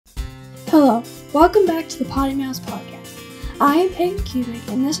Hello, welcome back to the PoddiMouths podcast. I am Peyton Cubic,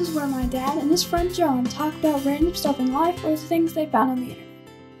 and this is where my dad and his friend John talk about random stuff in life or the things they found on the internet.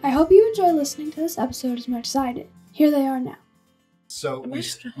 I hope you enjoy listening to this episode as much as I did. Here they are now. So we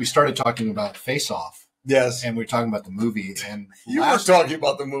started talking about Face Off. Yes. And we were talking about the movie. And you were talking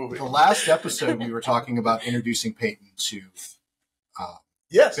about the movie. The last episode, we were talking about introducing Peyton to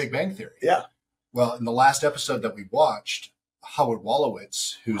yes. Big Bang Theory. Yeah. Well, in the last episode that we watched, Howard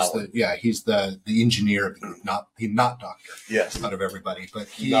Wolowitz, he's the engineer of the group, not doctor. Yes. Out of everybody, but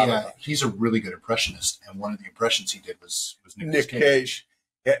he's a really good impressionist, and one of the impressions he did was Nick Cage.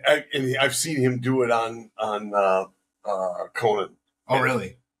 And I've seen him do it on Conan. Oh,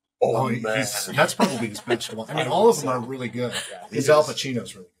 really? Oh man, that's probably his best one. I mean, all of them are really good. Yeah, his Al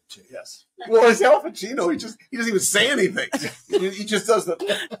Pacino's really good too. Yes. Well, his Al Pacino, he doesn't even say anything. he just does the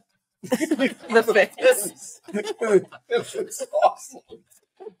face. It's awesome.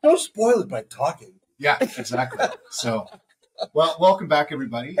 Don't spoil it by talking. Yeah, exactly. So, well, welcome back,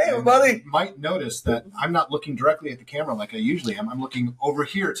 everybody. Hey, everybody. You might notice that I'm not looking directly at the camera like I usually am. I'm looking over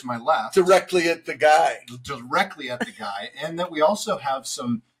here to my left. Directly at the guy. And that we also have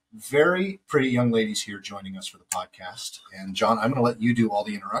some very pretty young ladies here joining us for the podcast. And John, I'm going to let you do all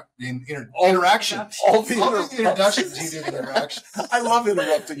the interactions. All the introductions. You do the interactions. I love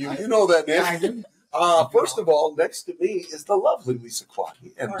interrupting you. You know that, Nick. Yeah, first of all, next to me is the lovely Lisa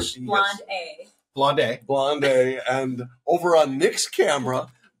Quaddy. And Blonde A. And over on Nick's camera,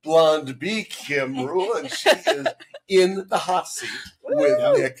 Blonde B, Kim Rule. And she is in the hot seat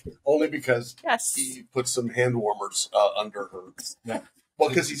with Nick, only because he put some hand warmers under her. Yeah. Well,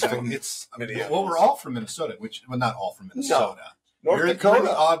 because he's from Minneapolis. Well, we're all from Minnesota, not all from Minnesota. No. North Dakota. You're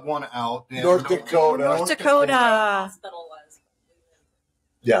the odd one out. North Dakota. Hospital was.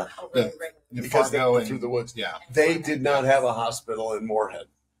 Yeah. Because they went through the woods. Yeah. They did not have a hospital in Moorhead.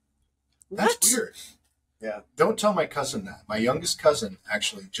 That's weird. Yeah. Don't tell my cousin that. My youngest cousin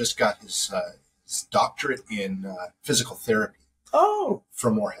actually just got his doctorate in physical therapy. Oh.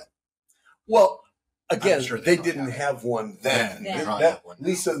 From Moorhead. Well, again, sure they didn't have one then.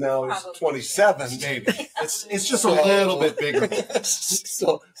 Lisa now is 27. Maybe. It's just a little bit bigger.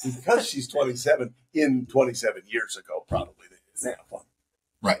 So because she's 27, in 27 years ago, probably they didn't have one.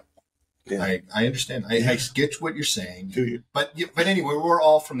 Right. Yeah. I understand. I get what you're saying. Do you? But anyway, we're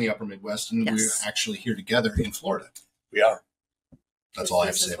all from the upper Midwest, and we're actually here together in Florida. We are. That's all I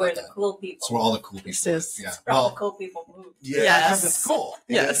have to say about that. This is where the cool people. That's where all the cool people live. Yeah. All the cool people move. Yeah. Yes. It's cool.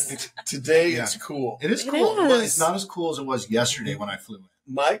 Yes. Today it's cool. It is cool. But it's not as cool as it was yesterday when I flew in.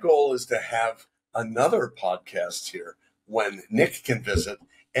 My goal is to have another podcast here when Nick can visit,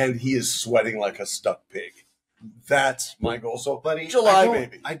 and he is sweating like a stuck pig. That's my goal. So, buddy, July,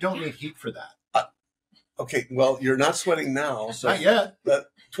 baby. I don't need heat for that. Okay, well, you're not sweating now. So not yet.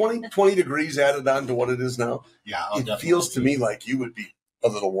 But 20 degrees added on to what it is now. Yeah, it feels to me like you would be a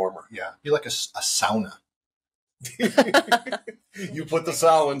little warmer. Yeah, be like a sauna. You put the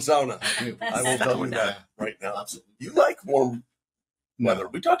sow in sauna. I will tell you that right now. Absolutely. You like warm weather.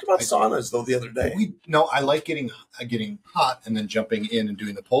 We talked about saunas, though, the other day. I like getting hot and then jumping in and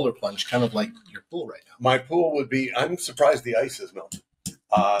doing the polar plunge, kind of like your pool right now. My pool would be, I'm surprised the ice is melted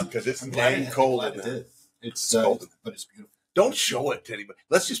because it's dang cold. It's cold, but it's beautiful. Don't show it to anybody.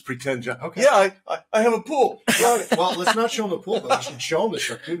 Let's just pretend. Okay. Yeah, I have a pool. Well, let's not show them the pool, but we should show them the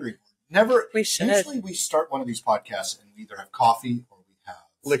charcuterie. We should. Usually we start one of these podcasts and we either have coffee or we have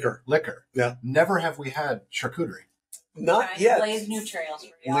liquor. Yeah. Never have we had charcuterie. Not yet. Blaze new trails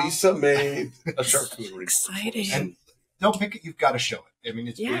for y'all. Lisa made a charcuterie. Exciting. And don't pick it. You've got to show it. I mean,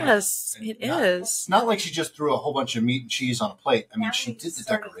 it's yes, it is. It's not like she just threw a whole bunch of meat and cheese on a plate. I mean, she did the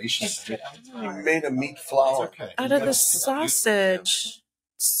decorations. She made a meat flour out of the sausage.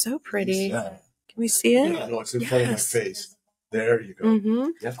 So pretty. Yeah. Can we see it? Yeah, no, it's in front of my face. There you go. Mm-hmm.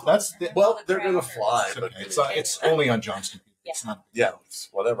 They're gonna fly, it's but it's only on John's computer. Yeah. It's not. Yeah, it's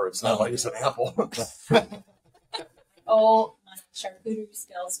whatever. It's not like it's an apple. Oh, my charcuterie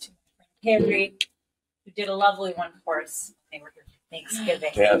skills to my friend Carrie, who did a lovely one for us when they were here for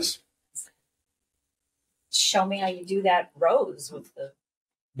Thanksgiving. Yes. Show me how you do that rose with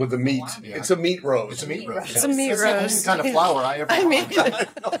the meat. Yeah. It's a meat rose. It's a meat rose. It's a meat It's rose. the only kind of flour I ever.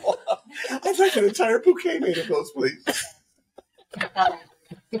 I'd like an entire bouquet made of those, please.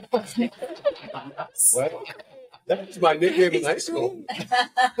 What? That's my nickname in high school.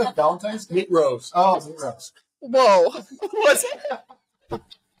 Valentine's Day? Meat rose. Oh, meat rose. Whoa. Was it?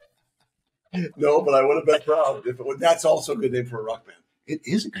 No, but I would have been proud if it would. That's also a good name for a rock band. It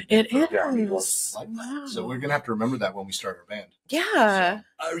is a good It name. is. Like that. Wow. So we're gonna have to remember that when we start our band. Yeah.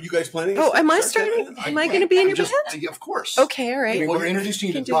 Are you guys planning? Oh, am I starting? Am I going to be in your band? Of course. Okay, all I right. mean, we're introducing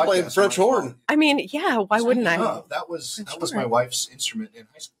you to the You're playing podcast. French horn. I mean, yeah. Why wouldn't I? That was my wife's instrument in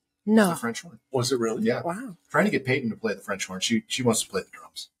high school. No. The French horn. Was it really? Yeah. Wow. Trying to get Peyton to play the French horn. She wants to play the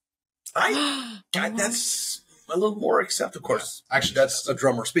drums. That's a little more acceptable. Of course, Actually, that's a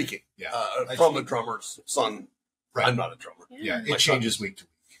drummer speaking. Yeah. From a drummer's son. Right. I'm not a drummer. Yeah, My it changes son. week to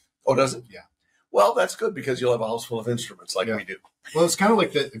week. Oh, does it? Yeah. Well, that's good because you'll have a house full of instruments like we do. Well, it's kind of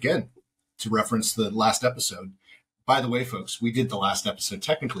like that, again, to reference the last episode. By the way, folks, we did the last episode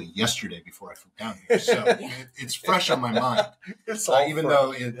technically yesterday before I flew down here. So it's fresh on my mind, even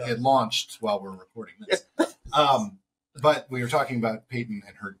though it launched while we're recording this. But we were talking about Peyton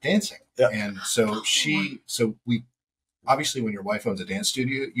and her dancing. Yeah. And so we obviously, when your wife owns a dance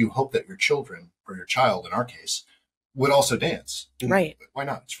studio, you hope that your children, or your child in our case, would also dance. Right. Why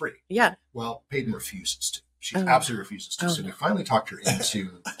not? It's free. Yeah. Well, Peyton refuses to. She absolutely refuses to. So we finally talked her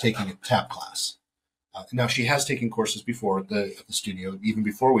into taking a tap class. Now, she has taken courses before at the studio, even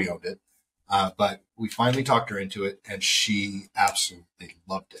before we owned it. But we finally talked her into it, and she absolutely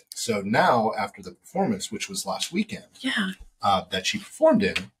loved it. So now, after the performance, which was last weekend, that she performed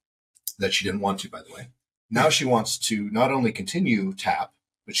in, that she didn't want to, by the way, now she wants to not only continue tap,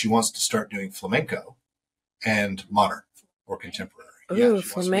 but she wants to start doing flamenco and modern or contemporary. Ooh,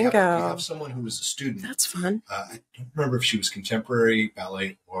 flamenco. We have someone who was a student. That's fun. I don't remember if she was contemporary,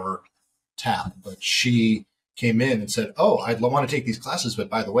 ballet, or tap, but she came in and said, "Oh, I want to take these classes, but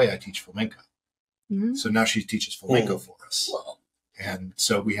by the way, I teach flamenco." Mm-hmm. So now she teaches flamenco for us. Wow. And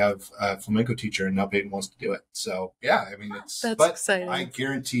so we have a flamenco teacher, and now Peyton wants to do it. So yeah, I mean, That's exciting. I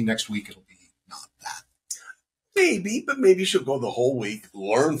guarantee next week it'll be not that. Maybe, but maybe she'll go the whole week,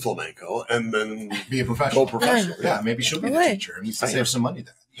 learn flamenco, and then Be a professional. Go professional. Yeah, maybe she'll be the teacher, and we can save some money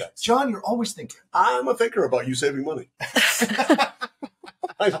there. Yeah. John, you're always thinking. I'm a thinker about you saving money.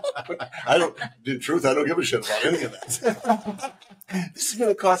 I don't. In truth, I don't give a shit about any of that. This is going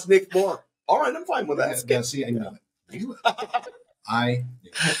to cost Nick more. All right, I'm fine with that. Yeah, see, I knew it. I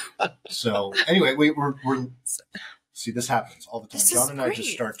knew it. So anyway, we're see, this happens all the time. This John is and I just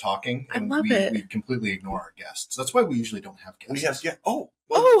great. start talking, and I love it. we completely ignore our guests. That's why we usually don't have guests. We have no,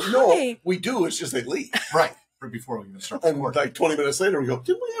 hi. we do. It's just they leave, right before we even start and recording. like 20 minutes later, we go,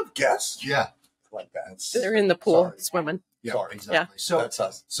 "Didn't we have guests?" Yeah, Like that. They're in the pool Sorry. swimming. yeah, Sorry. exactly. Yeah. So That's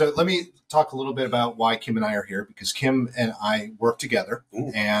us. So let me talk a little bit about why Kim and I are here, because Kim and I work together,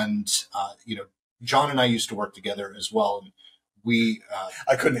 and John and I used to work together as well, and we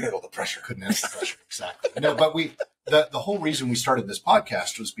I couldn't handle the pressure. couldn't handle the pressure. Exactly. No, but the whole reason we started this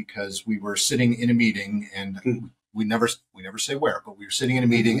podcast was because we were sitting in a meeting, and we never say where, but we were sitting in a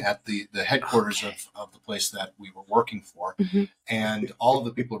meeting at the headquarters of the place that we were working for, and all of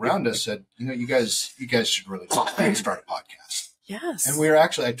the people around us said, you guys should really start a podcast. Yes. And we were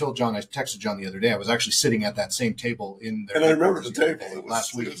actually, I texted John the other day, I was actually sitting at that same table in there. And I remember the table. It was-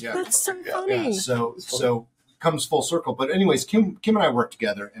 last week. Yeah. That's so Yeah. funny. Yeah, so it comes full circle. But anyways, Kim and I work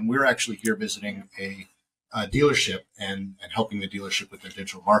together, and we're actually here visiting a dealership and helping the dealership with their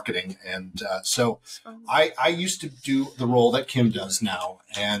digital marketing. And so I used to do the role that Kim does now.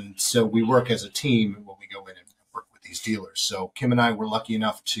 And so we work as a team when we go in and work with these dealers. So Kim and I were lucky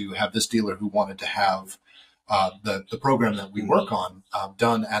enough to have this dealer who wanted to have the program that we work on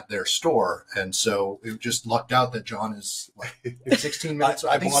done at their store. And so it just lucked out that John is 16 minutes.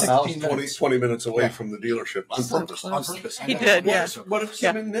 I bought a house 16 20 minutes away from the dealership on So purpose. close. On purpose. He did, yeah. What if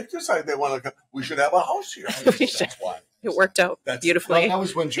Kim and Nick decide they want to come? We should have a house here. We should. That's why. It worked out That's- beautifully. That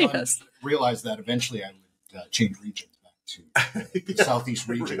was when John Yes. realized that eventually I would change regions back to the southeast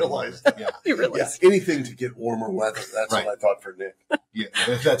region. Realized. Yeah. You Yeah, realize. anything to get warmer weather. That's Right. what I thought for Nick. Yeah,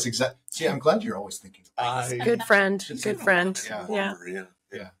 that's exactly. See, I'm glad you're always thinking. Good friend. Good friend. Yeah. Yeah.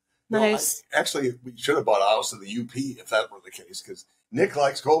 Yeah. Nice. Actually, we should have bought a house in the UP if that were the case, because Nick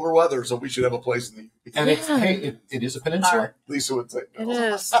likes colder weather, so we should have a place in the UP. And it is a peninsula. Lisa would say It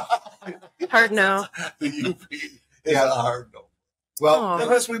no. is. Hard no. The UP is a hard no. Well, Aw.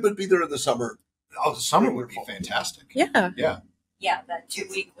 Unless we would be there in the summer. the summer would be fantastic. Yeah. Yeah. Yeah, that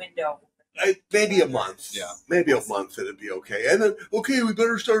 2-week window. Maybe a month. Yeah. Maybe a month it'd be okay. And then, okay, we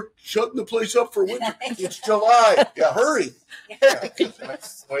better start shutting the place up for winter. It's July. Yeah, hurry. Yeah.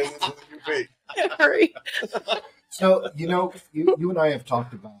 That's the way it is in the UP. Hurry. So, you and I have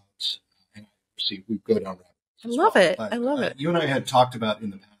talked about, and see, we go down rabbit I holes as love well, it. but, I love it. You and I had talked about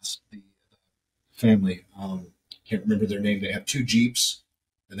in the past the family. Can't remember their name. They have 2 Jeeps,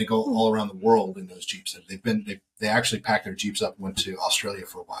 and they go all around the world in those Jeeps. And they actually packed their Jeeps up and went to Australia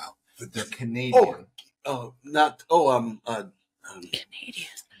for a while. They're Canadian. Canadian.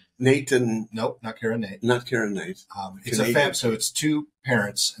 Nate and Nope, not Kara and Nate. not Karen Nate. It's a fam, so it's 2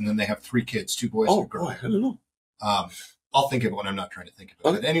 parents, and then they have 3 kids, 2 boys and a girl. Boy, I don't know. I'll think of it when I'm not trying to think of it.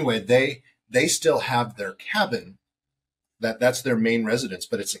 Okay. But anyway, they still have their cabin. That's their main residence,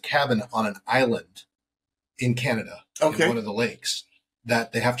 but it's a cabin on an island in Canada, in one of the lakes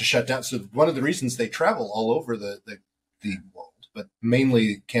that they have to shut down. So one of the reasons they travel all over the world, but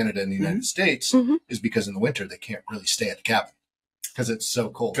mainly Canada and the United States, is because in the winter they can't really stay at the cabin because it's so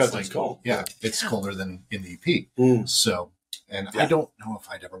cold. Because it's cold. Yeah, it's colder than in the EP. So, and I don't know if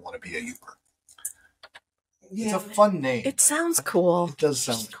I'd ever want to be a Uber. It's a fun name. It sounds cool. It does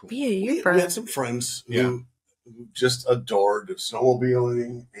sound cool. Be a We Uber. had some friends who just adored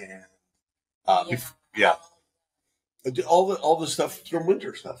snowmobiling and all the stuff from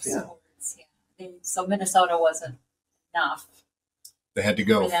winter stuff. Yeah. So Minnesota wasn't enough They had to for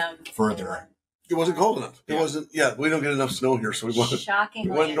go them. further. It wasn't cold enough. It Yeah. wasn't. Yeah, we don't get enough snow here, so we Shockingly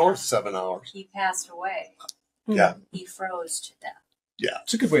went north enough, 7 hours. he passed away. Yeah, He froze to death. yeah.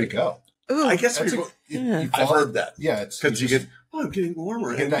 It's a good way to go. Ooh, I guess That's people, Yeah. I've heard that. Yeah, it's Because you just get, I'm getting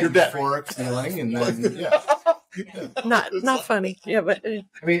warmer, get and that you're dead. euphoric feeling, and then not funny. Yeah, but I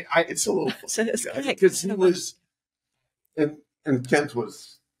mean, It's a little it's because he was, and Kent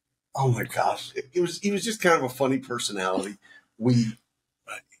was, oh my gosh, he was just kind of a funny personality.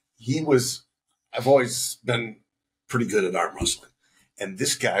 I've always been pretty good at arm wrestling, and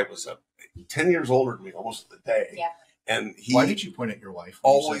this guy was 10 years older than me, almost to the day. Yeah. And he why did you point at your wife?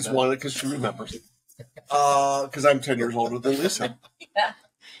 when you always said that? wanted, because she remembers it, because I'm 10 years older than Lisa.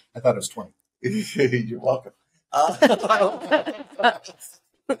 I thought it was 20. You're welcome.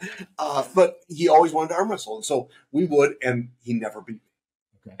 But he always wanted to arm wrestle, and so we would, and he never beat me.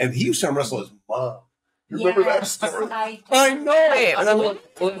 Okay. And he used to arm wrestle his mom. You remember that Yes, story? I know. Wait. And I'm like,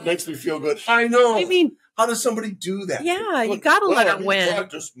 well, it makes me feel good. I know. I mean, How does somebody do that? yeah, you gotta let her win.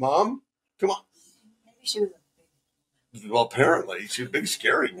 Practice, Mom. Come on. Maybe she was Well, apparently she's a big,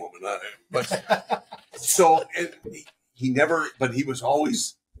 scary woman. But so he never. But he was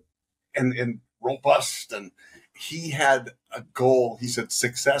always and robust, and he had a goal. He said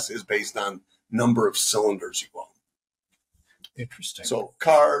success is based on number of cylinders you own. Interesting. So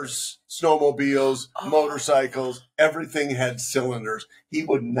cars, snowmobiles, motorcycles, everything had cylinders. He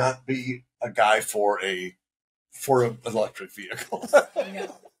would not be a guy for an electric vehicle.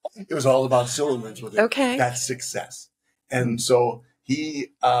 It was all about cylinders with him. Okay. That's success. And so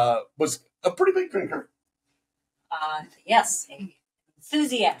he was a pretty big drinker. yes,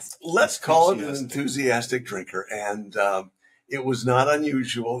 enthusiast. Let's call it an enthusiastic drinker. And it was not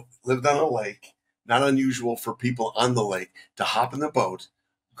unusual, lived on a lake, not unusual for people on the lake to hop in the boat,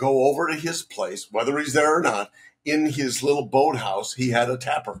 go over to his place, whether he's there or not. In his little boathouse, he had a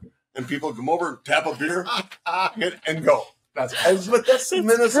tapper. And people come over and tap a beer and go. But that's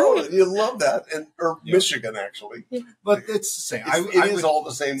Minnesota. Great. You love that. Or Michigan, actually. Yeah. But it's the same. It is all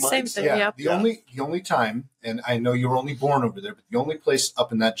the same Same mindset. thing. Yeah. Yep. The only time, and I know you were only born over there, but the only place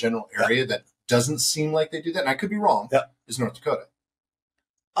up in that general area that doesn't seem like they do that, and I could be wrong, is North Dakota.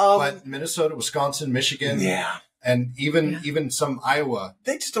 But Minnesota, Wisconsin, Michigan, and even some Iowa.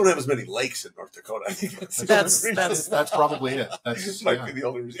 They just don't have as many lakes in North Dakota. I think That's probably it. That might be the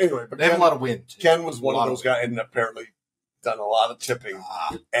only reason. Anyway, but they have a lot of wind. Too. Ken was one of those guys, and apparently done a lot of tipping,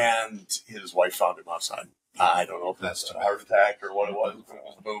 and his wife found him outside. I don't know if that's a heart attack or what it was. It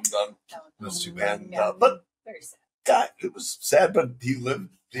was boom done. That's too bad. And, but Very sad. God, it was sad, but he lived.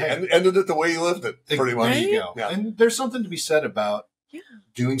 He ended it the way he lived it. Pretty much. There you go. Yeah. And there's something to be said about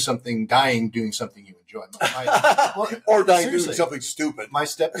doing something you enjoy. Or dying seriously. doing something stupid. My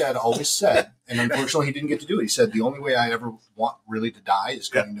stepdad always said, and unfortunately he didn't get to do it. He said the only way I ever want really to die is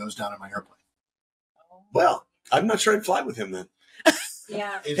going nose down in my airplane. Well, I'm not sure I'd fly with him then.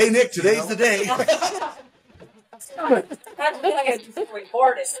 Yeah. Hey, Nick, today's the day. That's what I had before we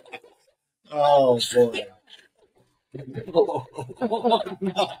boarded. Oh boy.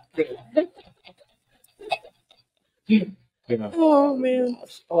 Oh man.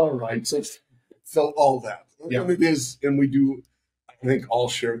 All right. So all that. Yeah. And it is, and we do, I think, all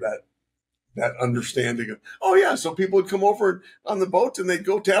share that understanding of, oh yeah, so people would come over on the boat and they'd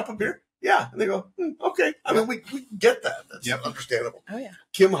go tap a beer. Yeah. And they go, okay. I mean, we get that. That's understandable. Oh yeah.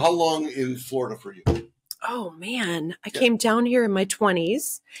 Kim, how long in Florida for you? Oh man, I came down here in my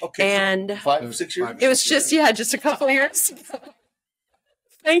 20s, Okay. and So 5, 6 years? it was just a couple of years.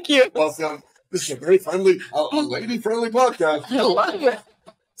 Thank you. Welcome. This is a very friendly, lady-friendly podcast. I love it.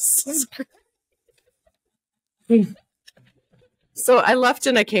 This is great. So I left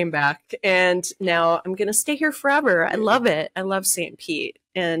and I came back, and now I'm going to stay here forever. I love it. I love St. Pete.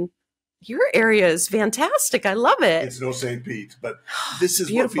 And your area is fantastic. I love it. It's no St. Pete, but this is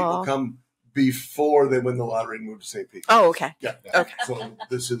where Beautiful. people come before they win the lottery and move to St. Pete. Oh, okay. Yeah. Okay. So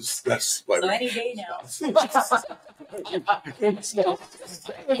that's why So any day now,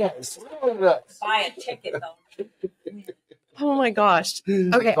 buy a ticket though. Oh my gosh.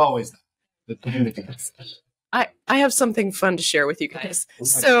 Okay. It's always that. The community. I have something fun to share with you guys.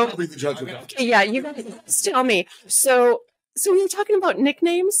 So I'll be the judge of that. okay, yeah, you guys tell me. So we were talking about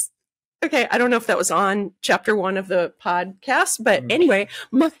nicknames. Okay, I don't know if that was on chapter 1 of the podcast, but anyway,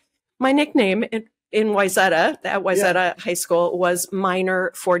 my nickname in Wayzata, at Wayzata High School, was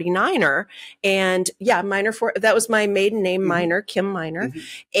Minor 49er. And yeah, that was my maiden name, Minor, Kim Minor.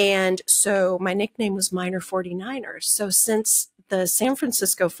 And so my nickname was Minor 49er. So since the San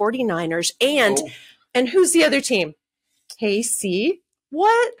Francisco 49ers and who's the other team? KC.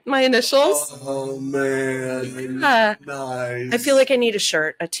 What? My initials? Oh man. Nice. Nice. I feel like I need a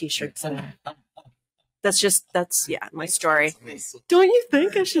shirt, a t-shirt. That's my story. Don't you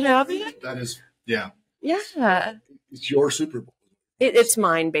think I should have it? That is, yeah. Yeah. It's your Super Bowl. It's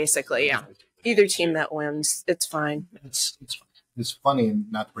mine, basically, yeah. Either team that wins, it's fine. It's funny, and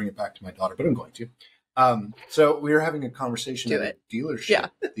not to bring it back to my daughter, but I'm going to. So we were having a conversation at a dealership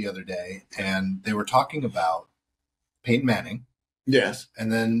the other day, and they were talking about Peyton Manning. Yes.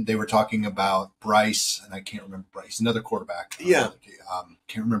 And then they were talking about Bryce, and I can't remember Bryce, another quarterback. Yeah.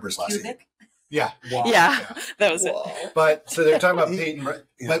 Can't remember his last name. Yeah. Wow. Yeah, that was it. But so they're talking about Peyton,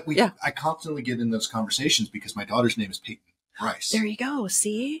 but I constantly get in those conversations because my daughter's name is Peyton Bryce. There you go.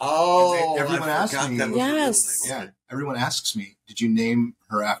 See? Oh, everyone asks me. Yes. Yeah. Everyone asks me, did you name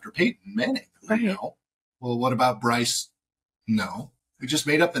her after Peyton Manning? Right. No. Well, what about Bryce? No. We just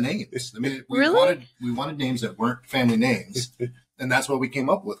made up the names. I mean, we wanted names that weren't family names. And that's what we came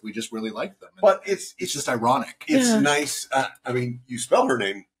up with. We just really liked them. And but it's just ironic. It's nice. I mean, you spell her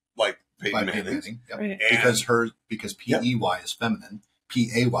name like Peyton Manning. Yep. Right. Because P-E-Y is feminine,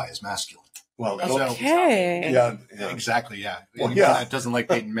 P-A-Y is masculine. Well, okay. Yeah. Exactly, yeah. Well, Anyone that doesn't like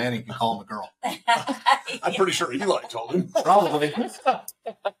Peyton Manning can call him a girl. I'm pretty sure Eli told him. Probably.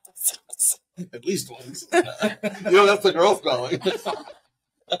 At least once. That's the girl spelling.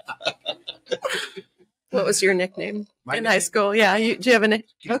 What was your nickname in high school? Yeah, do you have a nickname?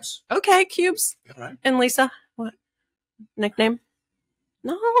 Cubes. Okay, Cubes. All right. And Lisa, what nickname?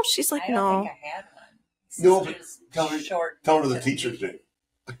 No, she's like, I don't no. think I had one. No, Sister's short. Tell her the teacher's name.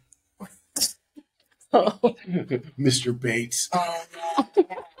 Mr. Bates. Oh, no.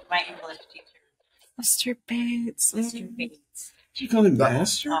 My English teacher. Mr. Bates. Mr. Bates. Did you call him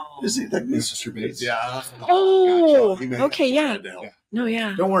Master? Oh. Is he like Mr. Bates? Yeah. Oh, Gotcha. okay, yeah. No,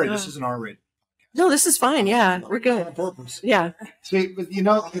 yeah. Don't worry, this is an R-rated. No, this is fine. Yeah, we're good. On purpose. Yeah. See, but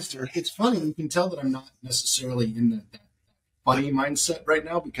it's funny. You can tell that I'm not necessarily in that funny mindset right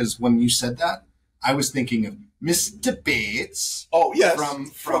now because when you said that, I was thinking of Mr. Bates. Oh, yes.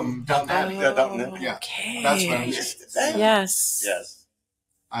 From Downton Abbey. Yeah. Okay. That's what I was thinking. Yes. Yes.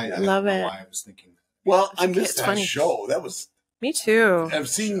 I love don't know it. why I was thinking that. Well, I Okay, missed it's that funny. show. That was. Me too. I've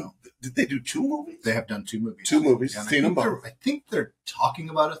seen. Did they do 2 movies? They have done 2 movies. 2 movies. And Seen them both. I think they're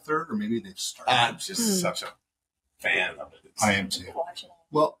talking about a third, or maybe they've started. I'm just such a fan of it. I am too. Watch it.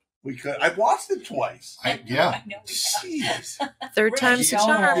 Well, We could. I've watched it twice. yeah. I know. Jeez. Third time's the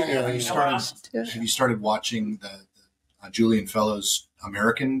charm. Have you started watching the Julian Fellowes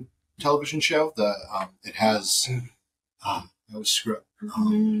American television show? It has I always screw up.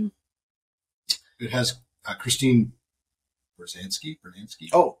 It has Christine Bernansky.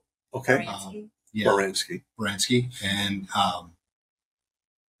 Oh, okay. Yeah, Baranski. Baranski, and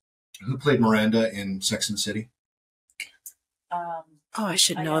who played Miranda in Sex and the City? Oh, I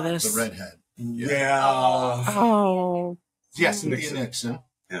should know this. The redhead. Yeah. Oh. Yes, Nixon.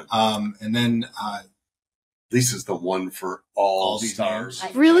 Yeah. And then Lisa's the one for all these stars.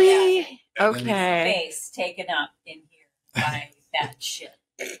 names. Really? Yeah. Okay. Face taken up in here by that shit.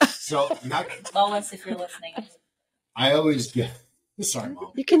 So Lois, if you're listening. I always get. Sorry,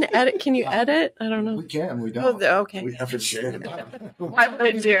 Mom. You can edit. Can you edit? I don't know. We can. We Oh, don't. okay. We have to share it. Why would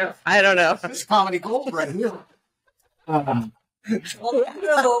I do? I don't know. This is comedy gold right here. Yeah.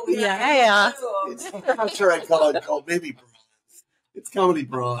 I'm sure I call it called maybe bronze. It's comedy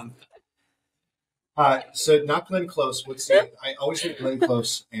bronze. So not Glenn Close. I always hear Glenn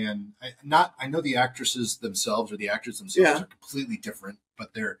Close, and I know the actresses themselves or the actors themselves are completely different,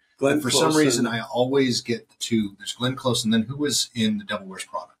 but they're for some reason I always get the two. There's Glenn Close, and then who was in The Devil Wears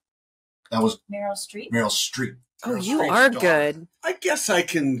Prada? That was Meryl Streep. Meryl Streep. Oh, Meryl you Streep's are daughter good. I guess I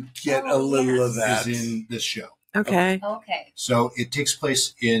can get a little of that. is in this show. Okay. Okay. So it takes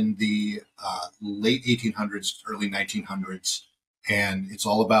place in the late 1800s, early 1900s. and it's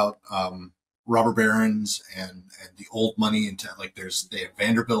all about robber barons and the old money. And they have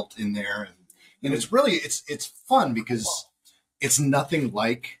Vanderbilt in there, and it's really it's fun because it's nothing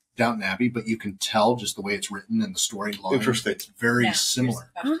like Downton Abbey, but you can tell just the way it's written and the storyline. Interesting. It's very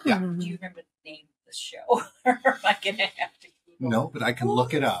similar. Yeah. Do you remember the name of the show? Or am I gonna have to Google? No, but I can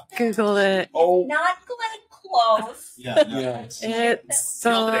look it up. Google it. Oh, Not close. Yeah, It's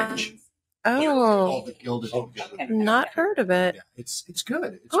the Gilded. Okay. not heard of it. Yeah, it's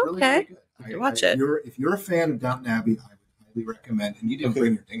good. It's Okay. really good. Watch it. If you're a fan of Downton Abbey, I would highly recommend. And you didn't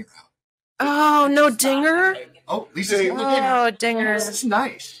bring your dinger out. Oh, no dinger. Oh, Lisa's getting the dinger. Oh, dingers. This is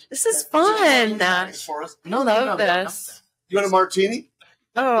nice. This is fun. Nice for us. No, Love this. You want a martini?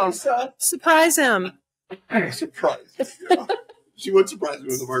 Oh, surprise him. Surprise. Yeah. She would surprise me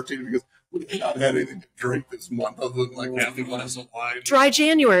with a martini because we have not had anything to drink this month other than like half a glass of wine. Dry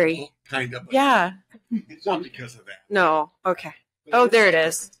January. Kind of. Yeah. It's not because of that. No. Okay. Oh, there it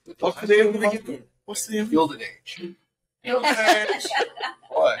is. What's the name of the What's the name? Gilded Age.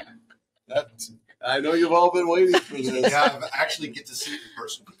 Boy, I know you've all been waiting for this. Yeah, I actually get to see it in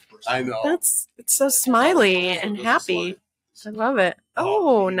person. I know. It's so smiley and happy. I love it.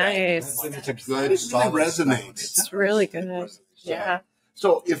 Oh, nice. It's a good, It solid resonates. It's really good. Yeah.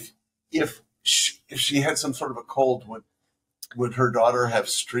 So if she had some sort of a cold, would her daughter have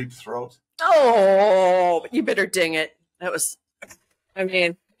strep throat? Oh, you better ding it. That was We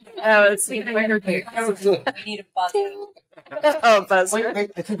need a buzzer. oh, buzzer.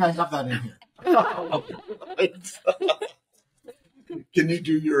 Wait, I think I have that in here. Can you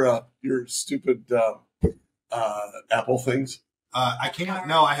do your stupid Apple things? I can't.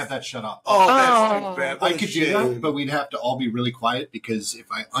 No, I have that shut off. Oh, that's too bad. I could do that, but we'd have to all be really quiet because if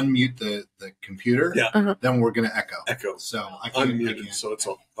I unmute the computer, then we're going to echo. So I can't. Unmuted, so it's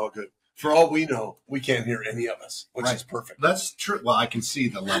all good. For all we know, we can't hear any of us, which is perfect. That's true. Well, I can see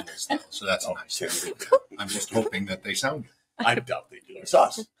the levels, though, so that's nice. I'm just hoping that they sound good. I doubt they do. It's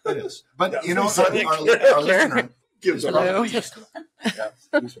us. It is. But, you know, Yeah. our listener Gives is our probably Yeah.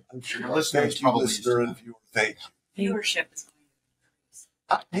 I'm sure Our listener is probably listener and viewer. Thank Viewership is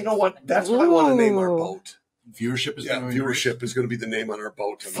you. You know what? That's what I want to name our boat. viewership is Yeah, going to viewership is going to be the name on our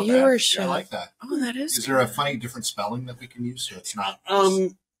boat. Viewership. I like that. Oh, that is. Is there a funny different spelling that we can use so it's not?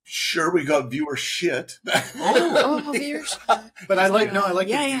 Sure, we got viewer shit. Oh, viewers. But I like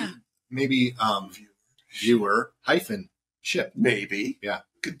Yeah. maybe viewer hyphen ship. Maybe. Yeah.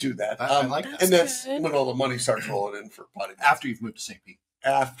 Could do that. I like that. And that's good. when all the money starts rolling in for PoddiMouths. After you've moved to St. Pete.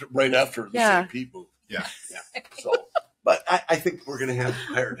 Right after the Yeah. St. Pete move. Yeah. So, but I think we're going to have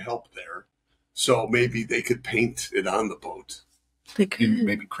hired help there. So maybe they could paint it on the boat. They could.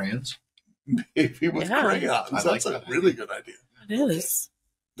 Maybe crayons. Maybe with Yeah. crayons. I like That's a that really good idea. It is.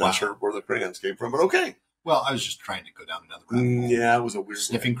 Not sure where the crayons came from, but okay. Well, I was just trying to go down another rabbit hole. Yeah, it was a weird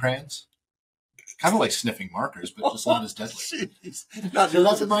Sniffing crayons? Kind of like sniffing markers, but just not as deadly. Jeez. Not So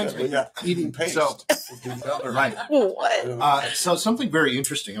that reminds me. Yeah, eating paste. So, right. What? So something very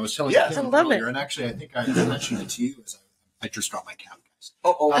interesting. I was telling Yes. you I love earlier, it. and actually I think I mentioned it to you as I just dropped my cap, guys.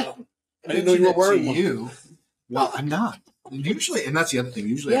 I didn't know you were wearing one. you. Well, I'm not. Usually, and that's the other thing.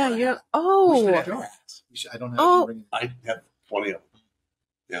 Usually, Yeah, I yeah. I Oh, don't have. Oh. any ring. I have 20 of them.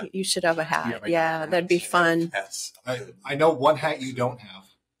 Yeah. you should have a Yeah, hat. my Yeah, hat. that'd be fun. Yes. I know one hat you don't have.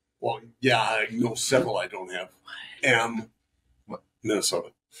 Well, yeah, I know several I don't have. What? Minnesota.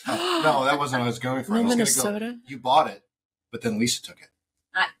 No, that wasn't what I was going for. No I was Minnesota? Go, you bought it, but then Lisa took it.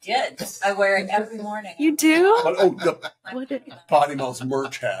 I did. I wear it every morning. You do? But, the What did, PoddiMouths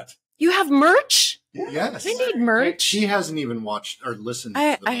merch hat. you have merch? Yes. I need merch. She hasn't even watched or listened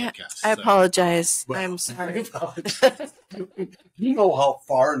to the podcast. I so- apologize. But- I'm sorry. You know how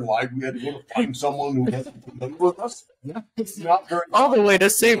far and wide we had to go to find someone who wasn't familiar with us? Yeah. It's not very All the way to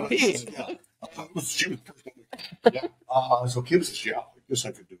St. Pete. Yeah. She was yeah. So Kim says, yeah, I guess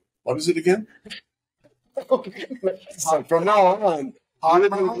I could do it. What is it again? So from now on,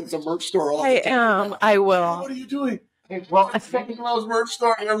 it's a merch store. All I the time. am. I will. What are you doing? Well, I fucking loves merch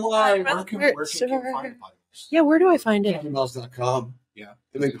store. I'm live. Where can Kim Sure. find PoddiMouths? Yeah, where do I find it? PoddiMouths.com. Yeah.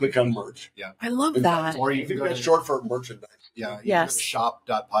 And then click on merch. I love that. Or you I can think go that's to short for merchandise. Yeah. You Yes. Can go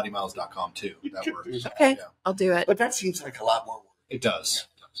to shop.poddymouths.com too. That works. Okay, Yeah. I'll do it. But that seems like a lot more work. It does.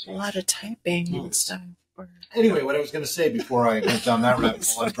 A lot of typing and stuff. Anyway, what I was going to say before I went down that rabbit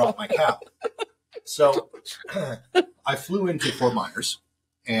hole and dropped my cap. So I flew into Fort Myers,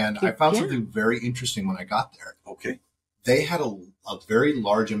 and I found something very interesting when I got there. Okay. They had a very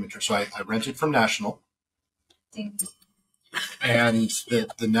large inventory. So I rented from National, and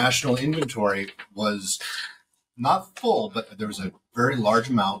the National inventory was not full, but there was a very large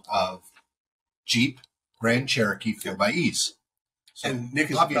amount of Jeep Grand Cherokee 4xEs. So and Nick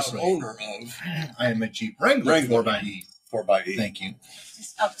is obviously the owner of. I am a Jeep Wrangler 4xe. 4xe. Thank you.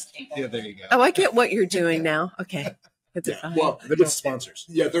 Yeah, there you go. Oh, I get what you're doing now. Okay. Well, they're not sponsors.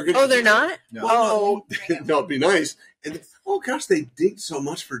 Yeah, they're good. Oh, they're not? No. Well, no, it'd be nice. And oh gosh, they dig so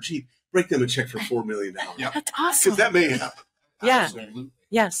much for Jeep. Break them a check for $4 million. Yep. That's awesome. Because that may happen. Yeah. Absolutely.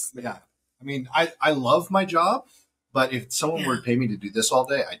 Yes. Yeah. I mean, I love my job, but if someone were to pay me to do this all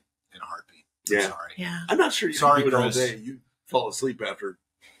day, in a heartbeat. Yeah. Sorry. Yeah. I'm not sure you Sorry, can do it all Chris. day. You fall asleep after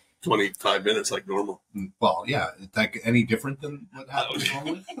 25 minutes like normal. Well, yeah. Is that any different than what happens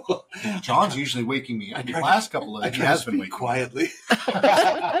normally? John's usually waking me up. The last couple of I days, he try to has been speak waking quietly.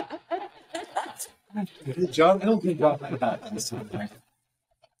 John, I don't think John like that.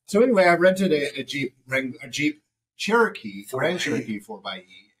 So anyway, I rented a Jeep Cherokee, Grand Cherokee 4xe,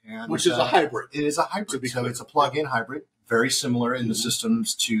 and Which is a hybrid. It is a hybrid, so it's a plug-in hybrid, very similar in the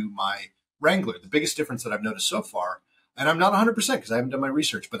systems to my Wrangler. The biggest difference that I've noticed so far, and I'm not 100% because I haven't done my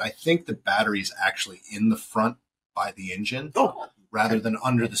research, but I think the battery is actually in the front by the engine rather than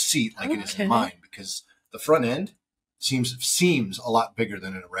under the seat like it is in mine, because the front end seems a lot bigger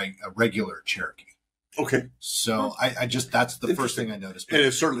than a regular Cherokee. Okay. So I just, that's the first thing I noticed. And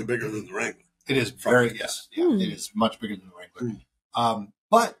it's certainly bigger than the Wrangler. It is very, yes. Yeah, it is much bigger than the Wrangler.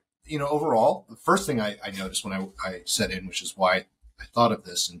 But, overall, the first thing I noticed when I set in, which is why I thought of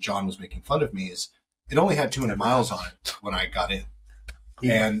this, and John was making fun of me, is it only had 200 miles on it when I got in.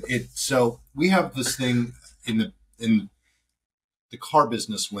 And so we have this thing in the car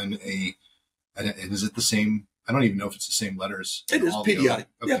business when is it the same? I don't even know if it's the same letters. It is PDI.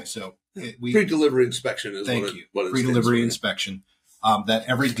 Okay, Yeah. so pre-delivery inspection is thank you. Pre-delivery inspection that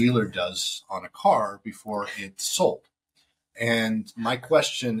every dealer does on a car before it's sold. And my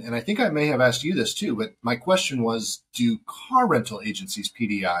question, and I think I may have asked you this too, but my question was, do car rental agencies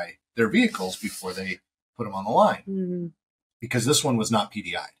PDI their vehicles before they put them on the line? Mm-hmm. Because this one was not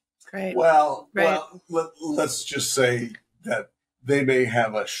PDI. Right. Well, let's just say that they may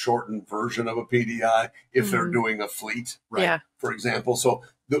have a shortened version of a PDI if they're doing a fleet, right? Yeah. For example, so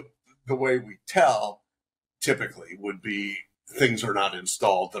the way we tell typically would be things are not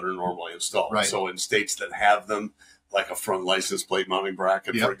installed that are normally installed. Right. So in states that have them, like a front license plate mounting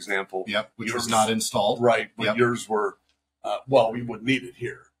bracket, for example. Yep, which was not installed. Right, but yours were, we would need it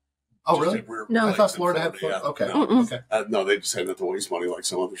here. Oh, really? No, I thought Florida had. Yeah, okay. No, okay. No, they just had to waste money like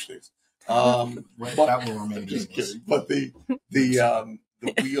some other states. That will remain. Just kidding. But the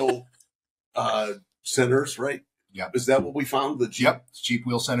wheel centers, right? Yeah. Is that what we found? The Jeep? Yep. Jeep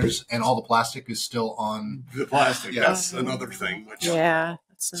wheel centers, and all the plastic is still on. The plastic. That's another thing. Which, yeah.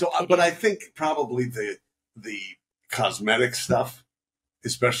 So, but I think probably the cosmetic stuff,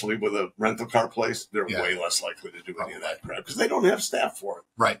 especially with a rental car place, they're way less likely to do any of that crap because they don't have staff for it.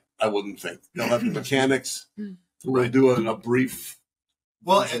 Right. I wouldn't think they'll have the mechanics who will do a brief.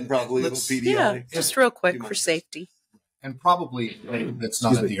 Well, and probably with PDI. Just real quick for safety. And probably that's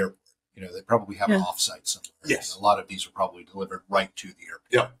not at the airport. They probably have an offsite somewhere. Yes. And a lot of these are probably delivered right to the airport.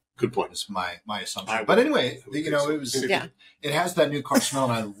 Yeah. Good point. Is my assumption. But anyway, it has that new car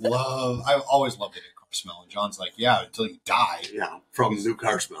smell, and I always loved the new car smell. And John's like, yeah, until you die. Yeah, from new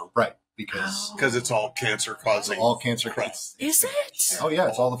car smell. Right. Because it's all cancer causing. All cancer causing. Is it? Oh, yeah.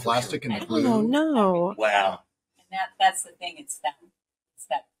 It's all the plastic and the glue. Oh, no. Wow. And that's the thing. It's that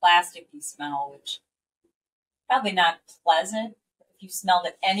plasticky smell, which probably not pleasant. If you smelled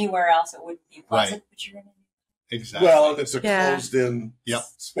it anywhere else, it wouldn't be pleasant. But you're in exactly. Well, it's a closed-in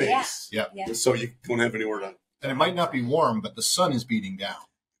space. Yeah. So you don't have anywhere to. And it might not be warm, but the sun is beating down,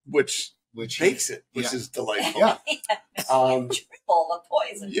 which bakes it, which is delightful. Yeah. Triple the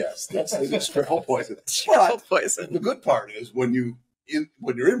poison. Yes, that's triple poison. Triple poison. The good part is when you're in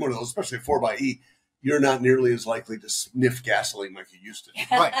one of those, especially a 4xe, you're not nearly as likely to sniff gasoline like you used to.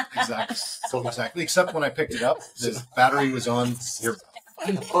 Right, exactly. So exactly. Except when I picked it up, the battery was on. The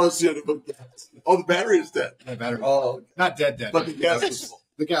battery is dead. The battery. Oh, not dead. But the gas was full.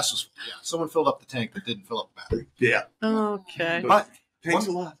 The gas was full. Yeah. Someone filled up the tank but didn't fill up the battery. Yeah. Okay. But takes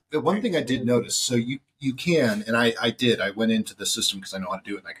a lot. The one thing I did notice, so you can, and I did. I went into the system because I know how to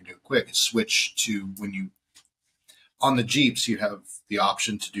do it and I can do it quick. Is switch to when you on the Jeeps, you have the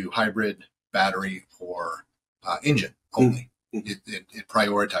option to do hybrid, battery, or engine only. It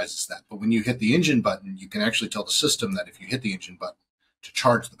prioritizes that. But when you hit the engine button, you can actually tell the system that if you hit the engine button to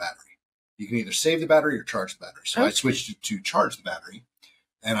charge the battery, you can either save the battery or charge the battery. So I switched it to charge the battery,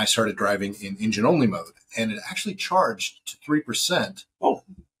 and I started driving in engine only mode, and it actually charged to 3%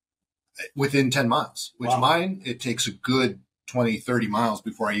 within 10 miles, which mine, it takes a good 20, 30 miles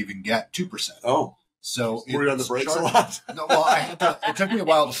before I even get 2%. Oh. So were you on the brakes a lot? No, well, it took me a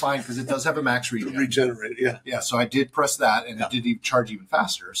while to find because it does have a max regen. Regenerate, yeah. Yeah, so I did press that, and it did even charge even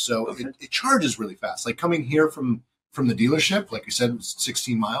faster. So it charges really fast. Like coming here from the dealership, like you said, it was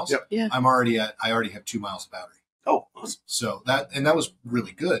 16 miles. Yep. Yeah. I already have 2 miles of battery. Oh, awesome. So that was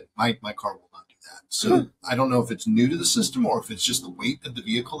really good. My car will not do that. So I don't know if it's new to the system or if it's just the weight of the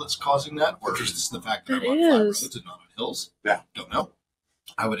vehicle that's causing that, or if it's the fact that I'm on flat roads and not on hills. Yeah. Don't know.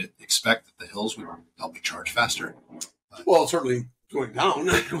 I would expect that the hills would help me charge faster. Well, certainly going down.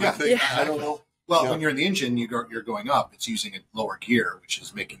 I don't know. Well, when you're in the engine, you're going up. It's using a lower gear, which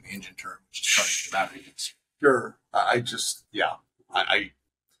is making the engine turn, which is charging the battery. Sure.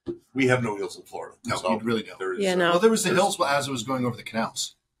 We have no hills in Florida. No, so you really don't. No. Well, there was the hills as I was going over the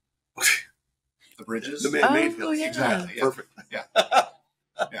canals. The bridges. The man-made hills. Yeah. Exactly. Yeah. Perfect. Yeah.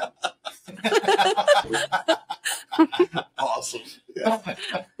 Yeah. Awesome.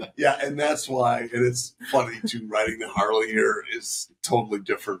 Yeah, and that's why, and it's funny too, riding the Harley here is totally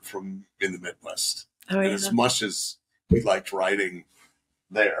different from in the Midwest. Oh, And yeah. as much as we liked riding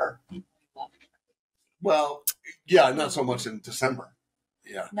there, well, yeah, not so much in December.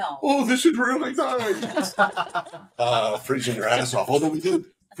 Yeah. No. Oh, this is really nice. Freezing your ass off. Although we did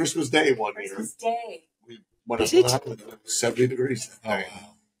Christmas Day one year. Christmas Day. We went up to the Harley, 70 degrees. Oh, wow.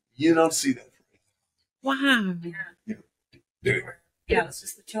 You don't see that. Wow. Anyway. Yeah, it was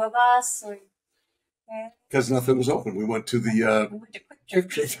just the two of us. Because nothing was open. We went to the We went to Quick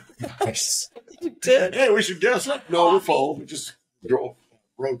Trip. You did. hey, we should guess. No, we're full. We just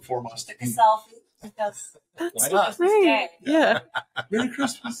rode 4 miles. Took a selfie because That's Why not? great. Yeah. Merry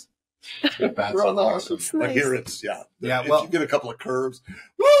Christmas. That's We're on the awesome. That's But nice. here it's, Yeah, If well- you get a couple of curves,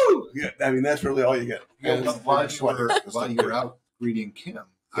 woo! Yeah, I mean, that's really all you get. Yeah, while you were out greeting Kim,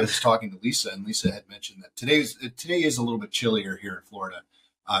 I was talking to Lisa, and Lisa had mentioned that today is a little bit chillier here in Florida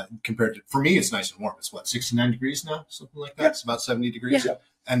compared to, for me, it's nice and warm. It's 69 degrees now, something like that. Yeah. It's about 70 degrees. Yeah.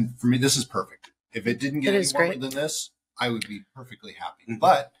 And for me, this is perfect. If it didn't get It any is warmer great. than this, I would be perfectly happy. Mhm.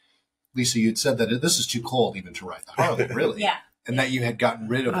 But Lisa, you'd said that this is too cold even to ride the Harley, really. yeah, And that you had gotten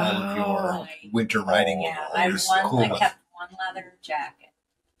rid of all of your Oh. winter riding. yeah. all I your cool weather. kept one leather jacket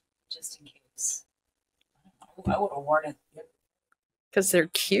just in case. I would have worn it. Because they're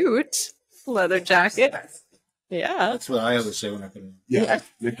cute. Leather jacket. Yeah. That's what I always say when I put it on. Yeah.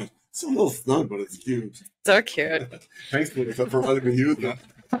 It's a little snug, but it's cute. So cute. Thanks for providing me you.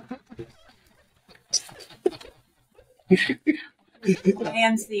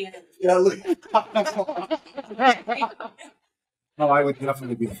 Hands the Yeah, look. Oh, I would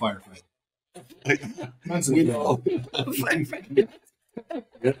definitely be a firefighter. We know.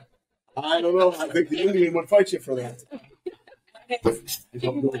 I don't know. I think the Indian would fight you for that.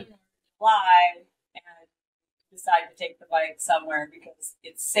 fly and decide to take the bike somewhere because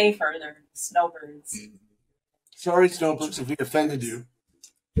it's safer than snowbirds. Sorry, Snowbirds, if we offended you.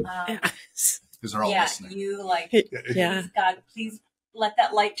 Because they're all Yeah, listening. you like, Yeah. God, please let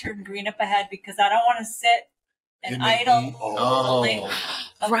that light turn green up ahead because I don't want to sit and In the idle. heat. Oh.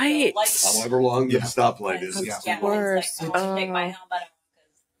 of the Right. light. However long the Yeah. stoplight is. Yeah. Yeah, Worse. it's like, I want to take my helmet off.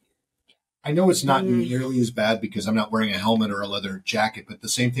 I know it's not nearly as bad because I'm not wearing a helmet or a leather jacket, but the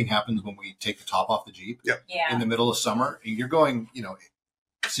same thing happens when we take the top off the Jeep Yeah. in the middle of summer. And you're going,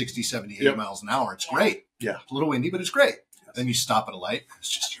 60, 70, 80 Yep. miles an hour. It's great. Yeah. It's a little windy, but it's great. Then you stop at a light. It's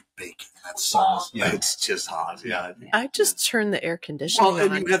just you're baking. That sun is, yeah. It's just hot. Yeah. I just turned the air conditioning Well,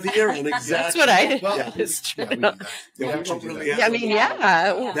 and on. you have the air on. Exactly. That's what I did. Well, Yeah. Just Yeah, turn we it do on. that. Yeah, We we actually don't do really that. Yeah, I mean, yeah.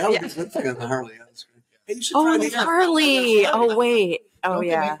 That would Yeah. be a good thing on the Harley. Yeah, that's great. Hey, you should Oh, try the the Harley. Oh, wait. Oh, Don't they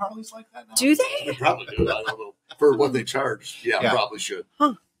yeah. make Harleys like that now? Do They they? probably do. I don't know. For what they charge. Yeah, Yeah. probably should.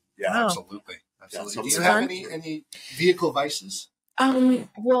 Huh. Yeah. Wow. Absolutely. Absolutely. Yeah, Do you so have fun. any vehicle vices?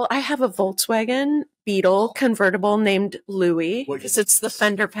 Well, I have a Volkswagen Beetle convertible named Louie What because year? it's the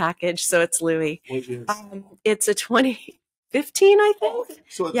fender package, so it's Louie. What year? It's a 2015, I think.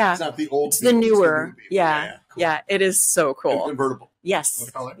 So it's, yeah. it's not the old It's the Beetle, newer. new Beetle. Yeah. Cool. Yeah, it is so And cool. convertible. Yes.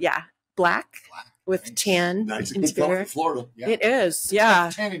 What color? Yeah. Black Black. with Nice. tan Nice. Good stuff interior. for Florida. Yeah. It is. Yeah.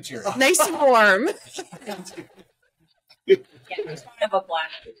 Tan interior. Nice and warm. Yeah, you don't have a black.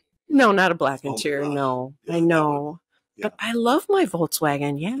 No, not a black Oh, interior. gosh. No, Yeah, I know. Yeah. But I love my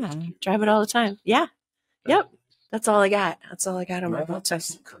Volkswagen. Yeah. Drive it all the time. Yeah. Yep. That's all I got. That's all I got on my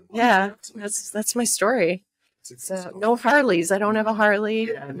Volkswagen. Yeah. That's my story. So no Harleys. I don't have a Harley.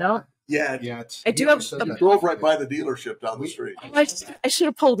 No. Yeah. Yeah. I do you have ever said a- You that. drove right by the dealership down the street. I should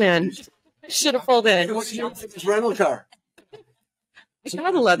have pulled in. I should have pulled in. It was your rental car. I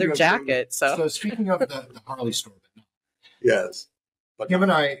got a leather jacket, so So speaking of the Harley store, Yes. But Kim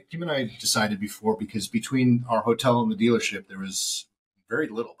and I decided before, because between our hotel and the dealership, there was very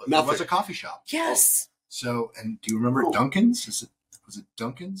little, but Nothing. it was a coffee shop. Yes. So, and do you remember Duncan's? Was it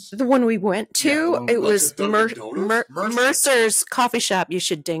Duncan's? The one we went to, it was Dunkin' Mercer's coffee shop. You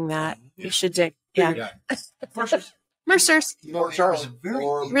should ding that. Yeah. You should ding. Yeah. Mercer's. You know, it was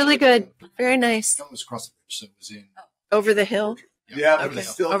very Really good. Very nice. It was across the bridge, so it was in Over the hill. Yeah, but over the it's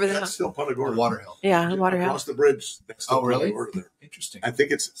hill. still, Over the that's still Punta Or Gorda. Water Hill. Yeah, Waterhouse. Across the bridge. Next to Oh, really? Punta Gorda there. Interesting. I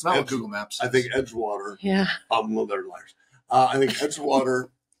think it's It's not what Edge- Google Maps I says. think Edgewater. Yeah. Well, they're liars. I think Edgewater,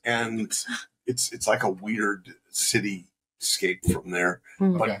 and it's like a weird cityscape from there.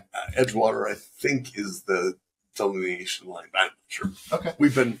 Mm. But Okay. Edgewater, I think, is the delineation line. I'm not sure. Okay.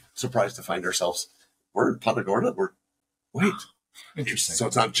 We've been surprised to find ourselves. We're in Punta Gorda. Wait. Interesting. So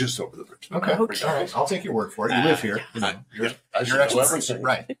it's not just over the bridge. Okay. All right. I'll take your word for it. You live here. You know, I should you're know actually everything.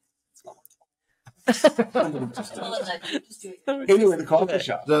 right. Anyway, the coffee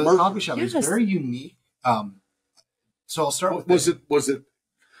shop. The Mercer. coffee shop is Yes. very unique. So I'll start with Was it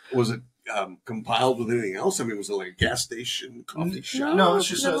compiled with anything else? I mean, was it like a gas station, coffee shop? No, it's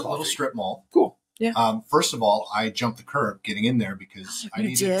just a No. little strip mall. Cool. First of all, I jumped the curb getting in there because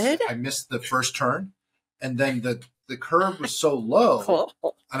You did? I missed the first turn, and then the curb was so low,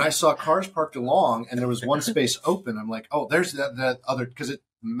 and I saw cars parked along, and there was one space open. I'm like, oh, there's that other, because it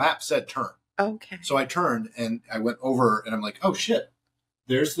map said turn. Okay. So I turned and I went over, and I'm like, oh shit,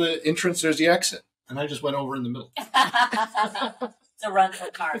 there's the entrance, there's the exit, and I just went over in the middle. It's a rental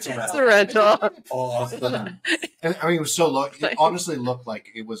car. It's a rental. Awesome. And I mean, it was so low. It honestly looked like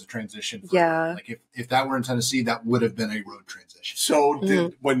it was a transition. Yeah. Like if that were in Tennessee, that would have been a road transition.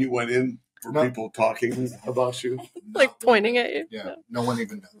 So when you went in, were No. people talking about you? Like pointing at you. Yeah. No one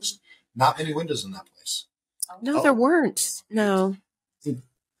even noticed. Not many windows in that place. No, Oh. there weren't. No.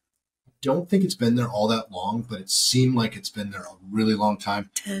 Don't think it's been there all that long, but it seemed like it's been there a really long time.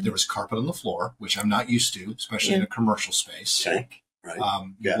 10. There was carpet on the floor, which I'm not used to, especially in a commercial space. Okay. Right.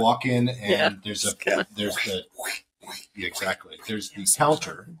 You Yeah. walk in and Yeah. there's the yeah, exactly. There's the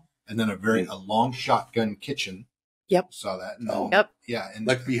counter and then a long shotgun kitchen. Yep. Saw that. And Oh. then- Yep. Yeah. And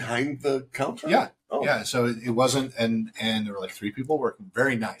Like behind the counter? yeah. Oh. Yeah. So it wasn't, and there were like 3 people working.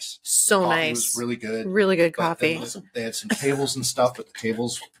 Very nice. So Coffee nice. was really good. Really good But coffee. They had some tables and stuff, but the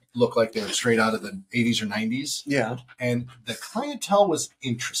tables looked like they were straight out of the 80s or 90s. Yeah. And the clientele was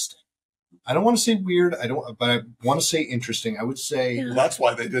interesting. I don't want to say weird. But I want to say interesting. I would say Yeah. Well, that's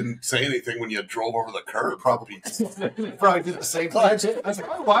why they didn't say anything when you drove over the curb. probably did the same thing. I was like,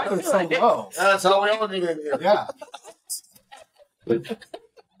 oh, why are they so low? That's how we all get in here. Yeah.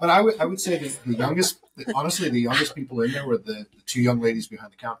 But I would say that the youngest, honestly, the youngest people in there were the 2 young ladies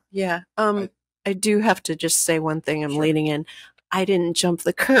behind the counter. Yeah. I do have to just say one thing. I'm leading in. I didn't jump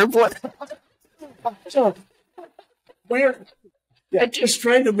the curb. Weird. Yeah, just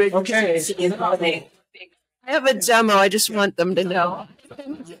trying to make I have a demo. I just want them to know. I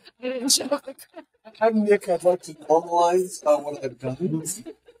didn't jump the curb. I'm Nick. I'd like to normalize what I've done.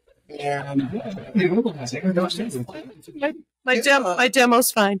 And My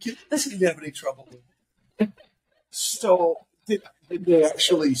demo's fine. didn't have any trouble with it. So, did they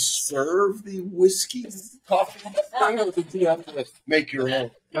actually serve the whiskey coffee? Or did you have to make your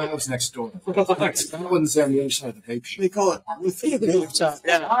own? That was next door. That one's on the other side of the vape shop. They call it whiskey. Dang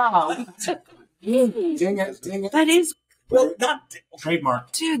it. That is, Well, not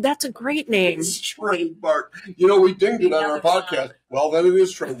Trademark. dude, that's a great name. it's trademark. You know, we dinged it on our podcast. Well, then it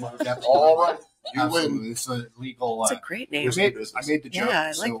is trademark. That's All right. You Absolutely. win. It's a legal. It's a great name. I made the joke. Yeah, I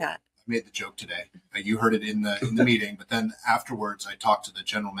like so that. I made the joke today. You heard it in the meeting, but then afterwards, I talked to the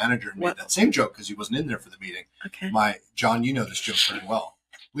general manager and made What? that same joke because he wasn't in there for the meeting. Okay. John, you know this joke pretty well.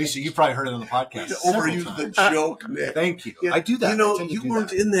 Lisa, you probably heard it on the podcast. several Overuse the times. joke, Nick. Thank you. Yeah. I do that. You know, I tend to you do weren't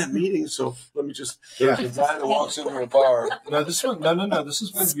that. in that meeting, so let me just. Yeah. The guy that walks into a bar. No, this one. No. This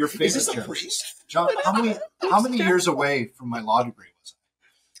is one of your Is this favorite a jokes. priest? John, how many years away from my law degree was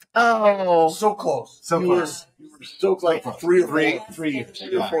Oh, So close. So you close. Were so like close. 3 or 4 3 years.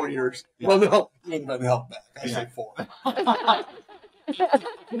 3 or 4 years. Yeah. Well, no, you wouldn't have been held back. I Yeah. say 4.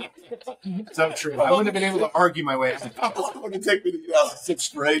 So true. I wouldn't have been able to argue my way out. How long would it take me to get out of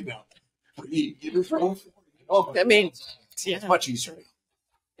 6th grade now? You just throw 4. Oh, I mean, It's yeah. much easier.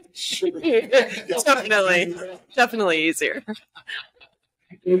 Definitely easier.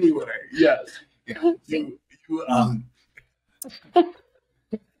 Anyway, yes. Yeah.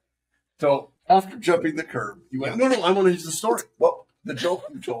 So after jumping the curb, you went, no, I want to use the story. Well, the joke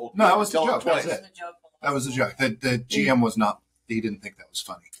you told. No, that was the Tell it joke. That was twice. it. That was the joke. The GM was not. He didn't think that was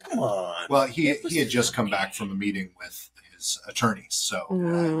funny. Come on. Well, he had just come back from a meeting with his attorneys,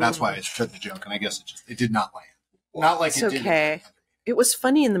 so that's why I took the joke, and I guess it did not land. Not like It's it did. okay. It was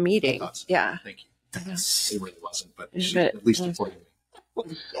funny in the I meeting. thought so. Yeah. Thank you. It really wasn't, but But- at least according to me.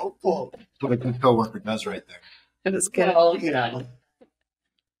 So close. What a good coworker does right there. It was good. Well, yeah.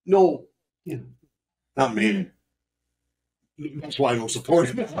 No, not me. That's why I don't support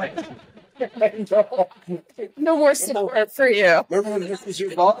him. No more support for you. Remember when Nick was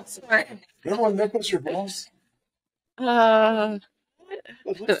your boss? Remember when Nick was your boss? Let's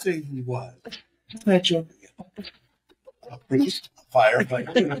say he was. That joke. A priest, a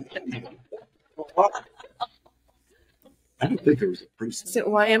firefighter. I don't think there was a priest. Is it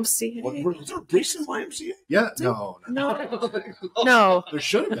YMCA? Was there a priest in YMCA? Yeah, no. No. There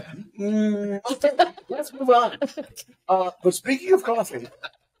should have been. Let's move on. But speaking of coffee,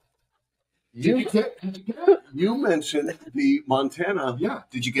 you mentioned the Montana. Yeah.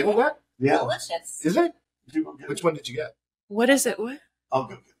 Did you get it yet? Yeah. Delicious. Is it? Which one did you get? What is it? What? I'll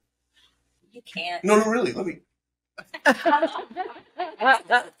go get it. You can't. No, really. Let me.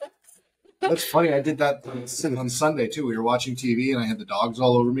 That's funny. I did that on Sunday too. We were watching TV and I had the dogs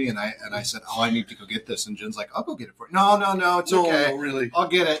all over me, and I said, "Oh, I need to go get this." And Jen's like, "I'll go get it for you." No, it's okay. No, really. I'll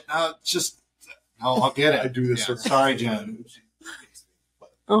get it. I'll get it. I do this. Yeah. Sorry, Jen.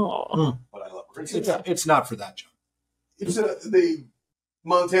 Oh. But I love her. It's not for that, John. It's the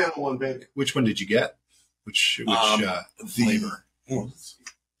Montana one, baby. Which one did you get? Which flavor?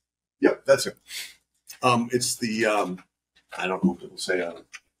 Yep, that's it. It's the I don't know what it'll say on it.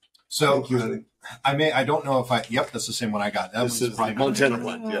 So I don't know if Yep, that's the same one I got. That This one's is probably the Montana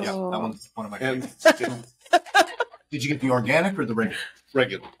one. Yeah, Yeah. that one's one of my And favorites. Did you get the organic or the regular?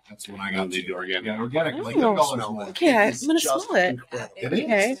 regular. That's the one I got. The organic. Yeah, organic. Like Oh. $1 Okay, I'm It's gonna just smell it. incredible. It is.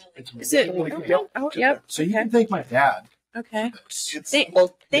 Okay. It's Is it? really good. Oh, yep. So you can thank my dad. Okay. It's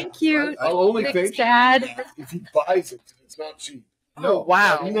Thank you, I'll only Nick's thank dad. if he buys it. It's not cheap. Oh,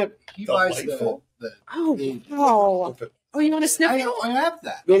 wow. I mean, he buys Delightful. the Oh, wow. Oh, you want to sniff it? I have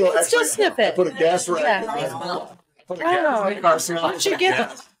that. No, Let's actually, just sniff it. I put a gas rack. Yeah. Put a Wow. gas rack. Where'd you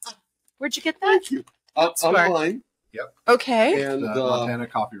get Where'd you get that? Thank you. Online. Okay. And Montana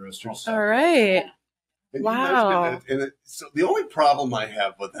Coffee Roasters. All right. and Wow. you mentioned it, so the only problem I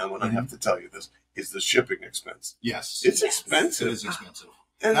have with them, and I have to tell you this, is the shipping expense. Yes. It's It expensive. is expensive.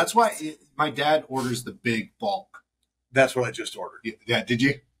 And That's why my dad orders the big bulk. that's what I just ordered. Yeah, did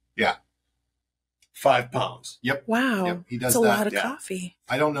you? Yeah. 5 pounds. Wow. Yep, he does That's a that. lot of yeah. coffee.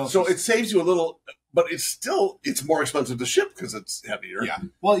 I don't know. So it saves you a little, but it's more expensive to ship because it's heavier. Yeah.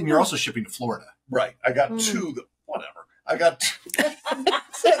 Well, and you're also shipping to Florida. Right. I got two. Whatever. I got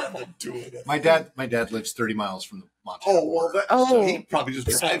two. My dad lives 30 miles from the Montana. Oh well. So Oh. he probably just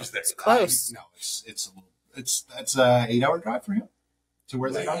drives there. It's close. No, that's a 8-hour drive for him to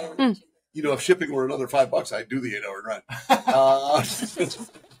where they are. You know, if shipping were another $5, I'd do the 8-hour drive.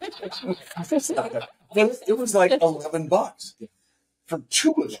 It was like $11 for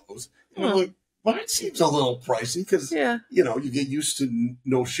two of those. And I'm like, well, that seems a little pricey because Yeah. you know you get used to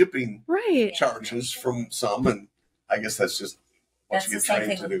no shipping Right. charges from some, and I guess that's just what That's you the get same trained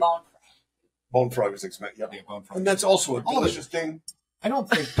thing to with do. bone fry. Bone frog is expensive. Yep. Yeah, bone frog. And that's also a All of it. delicious thing. I don't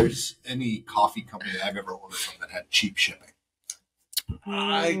think there's any coffee company that I've ever ordered from that had cheap shipping.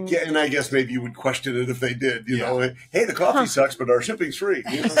 I guess maybe you would question it if they did. You Yeah. know, hey, the coffee sucks, but our shipping's free.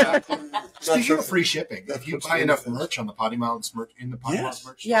 You know? Speaking of free shipping, That's if you what's buy the enough difference. merch on the PoddiMouths merch in the PoddiMouths Yes.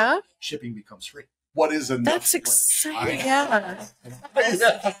 merch, Yeah. shipping becomes free. What is enough? That's merch? exciting. Yeah.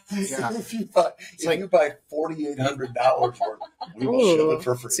 Yeah. If you buy $4,800 worth, we will ship Ooh, it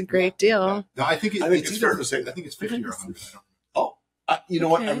for free. it's a great deal. No, I think it's fair to say that. I think it's 50 or 100. I don't know. You know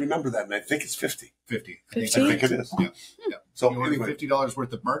what? I Okay. remember that, and I think it's 50. 50. I think it is. Yeah. Yeah. So You order anyway, $50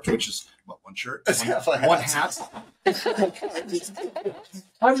 worth of merch, which is what, one shirt, That's half a hat. one hat.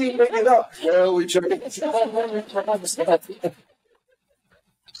 how do you make it up? Well, we check it.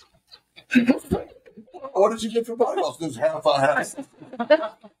 What did you get for PoddiMouths? This half a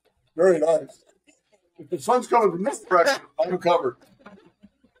hat. Very nice. If the sun's coming from this direction, I'm covered.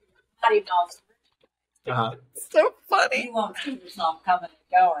 PoddiMouths. So funny. You won't see yourself coming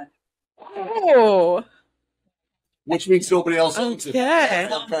and going. Oh. Which means nobody else owns it.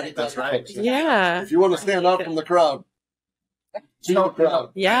 Okay. That's right. Yeah. If you want to stand out from the crowd, see the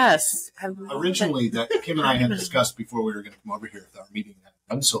crowd. Yes. Originally, that Kim and I had discussed before we were going to come over here with our meeting had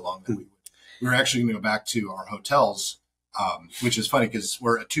run so long that we were actually going to go back to our hotels, which is funny because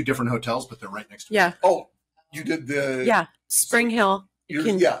we're at two different hotels, but they're right next to each Yeah. Oh, you did the Yeah. Spring Hill. You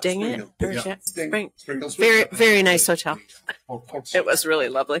can ding Spring it. Hill. Or Yeah. shit. Spring Very, Hill. very nice hotel. other. It was really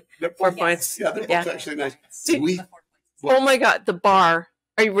lovely. They're 4 both- points. Yeah, they're both Yeah. actually nice. See- We Oh my God, the bar.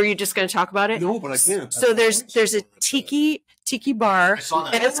 Were you just going to talk about it? no, but I can't. So there's a tiki bar, I saw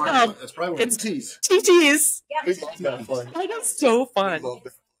that. and it's called That's probably what it's tease. TT's. We love that fun. I know, so We fun. love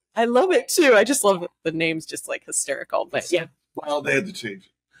it. I love it too. I just love the name's just like hysterical. But yeah, Well, they had to change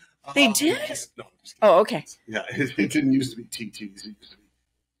it. They did? No, I'm just kidding. Oh, okay. Yeah, it didn't used to be TTs. It used to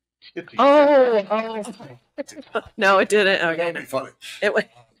be Kitties. Oh. No, it didn't. That would Okay. be funny. It was.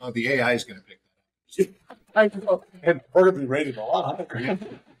 Oh, the AI is going to pick And probably rated a lot higher.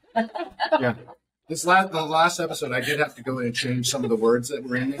 that. Yeah. The last episode, I did have to go in and change some of the words that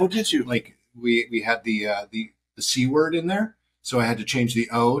were in there. Oh, did you? Like we had the C word in there, so I had to change the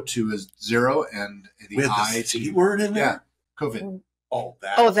O to a 0 and the With I the to C word in yeah, there? COVID. Oh,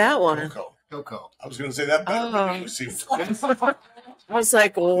 that. Oh, that one. Coco. I was going to say that better. Oh. But C I was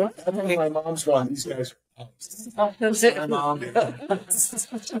like, well, my mom's gone. These guys are. My mom.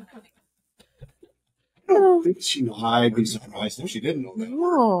 I don't think she knows. I'd be surprised if she didn't know that.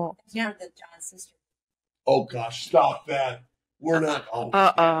 Oh. Yeah, the John's sister. Oh, gosh. Stop that. We're not. Oh,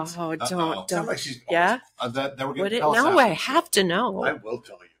 Oh, It's don't. not like she's. Yeah? That we're going Would to it? tell us No, after. I have to know. I will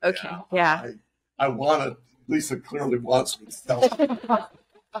tell you. Okay, yeah. I want to. Lisa clearly wants me to tell her.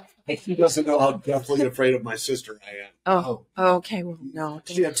 She doesn't know how deathly afraid of my sister I am. Oh, okay. Well, no.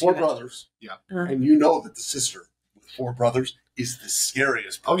 She had 4 brothers. Yeah. And you know that the sister with 4 brothers is the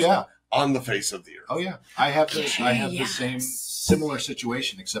scariest person on the face of the earth. Oh yeah, I have the Yes. same similar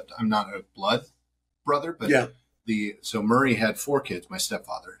situation, except I'm not a blood brother. But Yeah. So Murray had 4 kids. My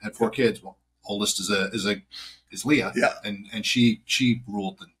stepfather had 4 kids. Well, oldest is Leah. Yeah. And she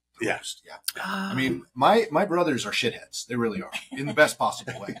ruled the roast. Yeah. I mean, my brothers are shitheads. They really are, in the best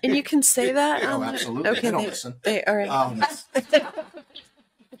possible way. And you can say that? Oh, on the- absolutely. Okay, They don't listen. All right.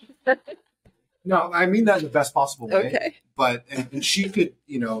 No, I mean that in the best possible way. Okay. But and she could,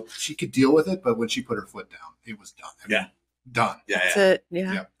 she could deal with it. But when she put her foot down, it was done. I mean, done. That's it.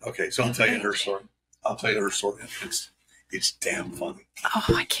 Yeah. Yeah. Okay, so I'll tell you her story. It's damn funny. Oh,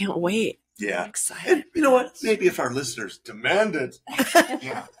 I can't wait. Yeah. I'm excited. And you know what? Maybe if our listeners demand it.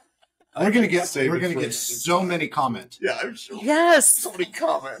 Yeah. We're gonna get so many comments. Yeah, I'm sure. Yes. So many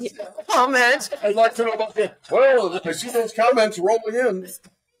comments. Comment. I'd like to know about that. Well, I see those comments rolling in.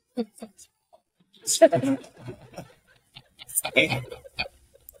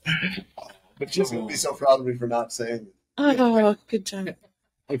 But she's going to be so proud of me for not saying it. Oh, good job.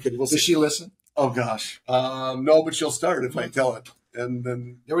 Okay, we'll Does she listen? Oh, gosh. No, but she'll start if I tell it. And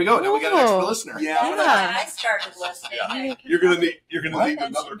then There we go. Now we got an extra listener. yeah, I started listening. yeah. You're gonna need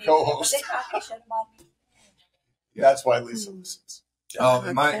another co-host. They talking shit about me. Yeah, that's why Lisa listens. Oh,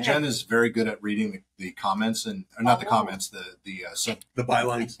 Okay. Jen is very good at reading the comments or not the comments, the The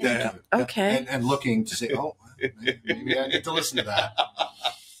bylines. Yeah. Okay. and looking to say, oh, maybe I need to listen to that.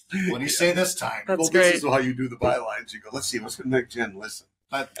 What do you say this time? That's Well, great. this is how you do the bylines. You go, let's see what's going to make Jen listen.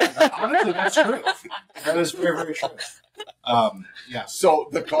 But honestly, that's true. That is very, very true. Yeah. So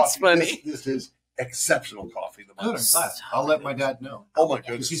the coffee. funny. This is exceptional coffee. The Good. I'm most. glad. I'll let my dad know. Oh my Because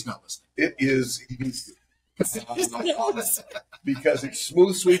goodness. he's not listening. It is. Because it's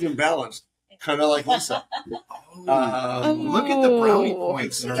smooth, sweet, and balanced, kind of like Lisa. Look at the brownie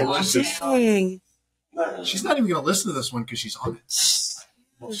points. That are Delicious. Dang. She's not even going to listen to this one because she's on it.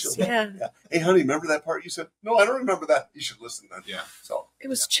 Well, she'll- Yeah. yeah. Hey, honey, remember that part you said? No, I don't remember that. You should listen then. Yeah. So It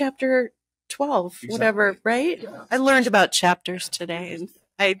was chapter 12, Exactly. whatever, right? Yeah. I learned about chapters today. And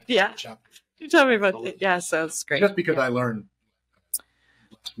you tell me about it. Yeah, so it's great. Just because I learned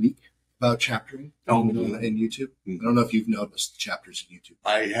last week about chaptering in YouTube. I don't know if you've noticed chapters in YouTube.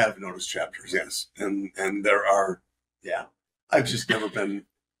 I have noticed chapters, yes, and there are. Yeah, I've just never been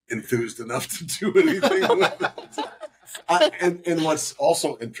enthused enough to do anything with it. And what's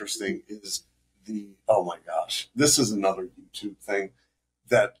also interesting is oh my gosh, this is another YouTube thing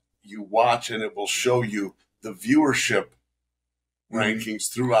that you watch and it will show you the viewership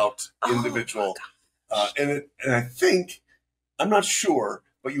rankings throughout individual. And I think, I'm not sure,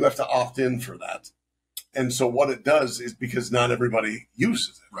 but you have to opt in for that. And so what it does is because not everybody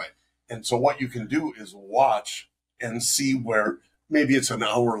uses it. Right. And so what you can do is watch and see where maybe it's an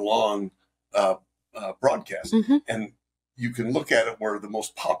hour long broadcast. Mhm. And you can look at it where the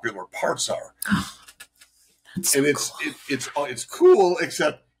most popular parts are. That's And so cool. it's cool,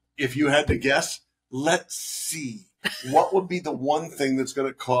 except if you had to guess, let's see. What would be the one thing that's going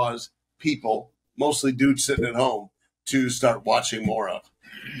to cause people, mostly dudes sitting at home, to start watching more of?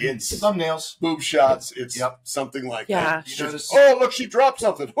 It's Thumbnails. boob shots. It's Yep. something like Yeah. that. You notice- Oh, look, she dropped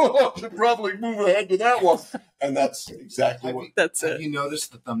something. Oh, should probably move ahead to that one. And that's exactly what. That's Have it. you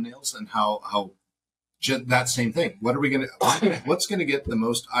noticed the thumbnails and how that same thing? What are we going to? What's going to get the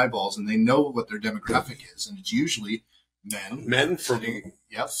most eyeballs? And they know what their demographic is, and it's usually men From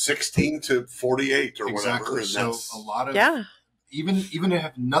Yep. 16 to 48 or whatever. Exactly. And So that's, a lot of Yeah. even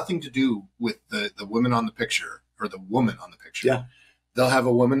have nothing to do with the women on the picture or the woman on the picture. Yeah. They'll have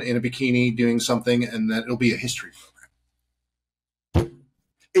a woman in a bikini doing something, and then it'll be a history program.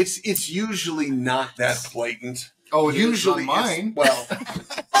 It's usually not that blatant. Oh, it usually is on mine.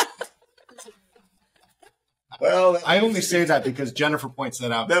 Well, I only say that because Jennifer points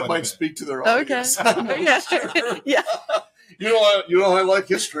that out. That might speak to their audience. Okay. Yeah. You know, I like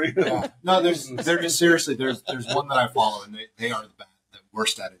history. Yeah. No, there's seriously, there's one that I follow, and they are the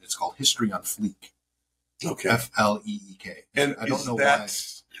worst at it. It's called History on Fleek. Okay. FLEEK. And I don't know why.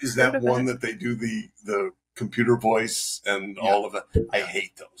 Is that one that they do the computer voice and all of that? I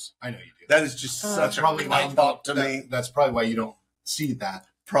hate those. I know you do. That is just such a thought to me. That's probably why you don't see that.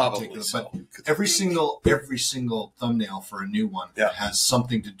 Probably so. But every single thumbnail for a new one has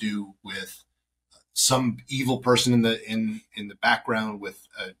something to do with some evil person in the background with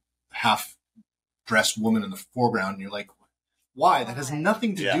a half dressed woman in the foreground, and you're like, why? That has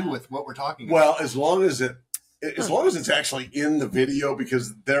nothing to do with what we're talking about. Well, as long as it's actually in the video,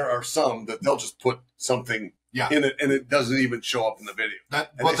 because there are some that they'll just put something in it and it doesn't even show up in the video.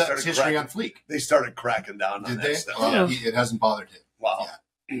 That's History on Fleek. They started cracking down on that stuff. It hasn't bothered him. Wow.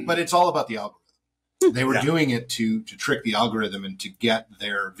 Yeah. But it's all about the algorithm. They were doing it to trick the algorithm and to get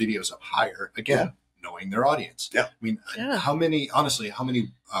their videos up higher, again, knowing their audience. Yeah. I mean, how many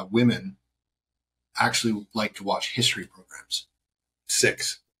women actually like to watch history programs?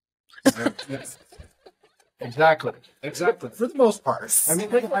 6. Exactly. For the most part. I mean,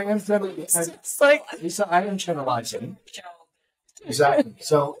 I am generalizing. Exactly.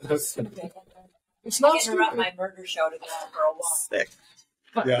 So it's not interrupt my burger show to go out for a walk. Sick.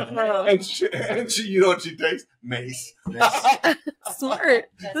 Yeah. And she, you know what she takes? Mace. Smart.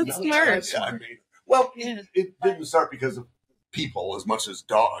 That's smart. Yeah, I mean, well, it didn't start because of people as much as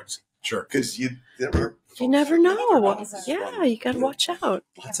dogs. Sure. Because you never know. Yeah, you got to watch out.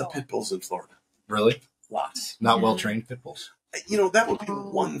 Lots of pit bulls in Florida. Really? Lots. Not well-trained pit bulls? You know, that would be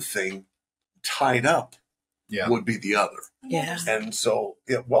one thing. Tied up would be the other. Yeah. And so,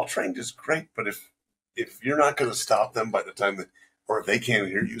 well-trained is great, but if you're not going to stop them by the time that, or if they can't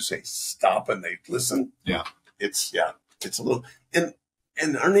hear you say stop and they listen, it's a little,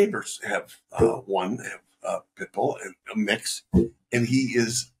 and our neighbors have pit bull and a mix, and he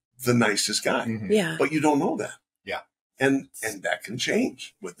is the nicest guy. Mm-hmm. Yeah. But you don't know that. Yeah. And that can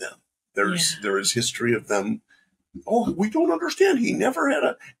change with them. There is history of them. Oh, we don't understand. He never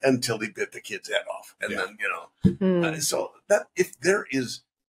had until he bit the kid's head off. And then, so that if there is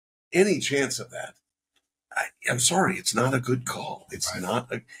any chance of that, I'm sorry, it's not a good call. It's not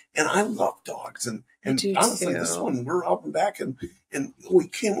and I love dogs. And honestly, this one, we're out and back and we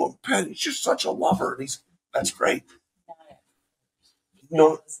came up, Pat, he's just such a lover. And that's great.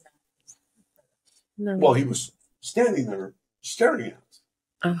 No. Well, he was standing there staring at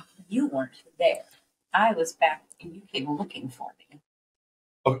us. You weren't there. I was back and you came looking for me.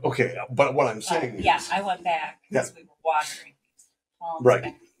 Okay, but what I'm saying is... I went back because we were watering.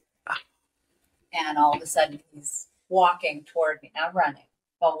 Right. And all of a sudden he's walking toward me, not running,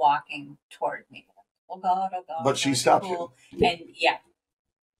 but walking toward me. Oh God. But she stopped you. And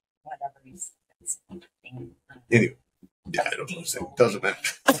whatever he's saying. Anyway, I don't know what I'm saying. Doesn't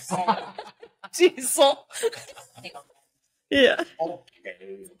matter. Diesel. Yeah.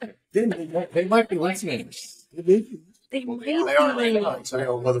 They might be listening. They might They are right now.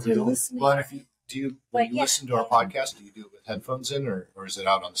 So whether we do. Well, if you when you listen to our podcast, do you do it with headphones in, or is it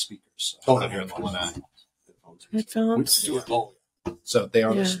out on the speakers? Out here in the lanai. Headphones. So they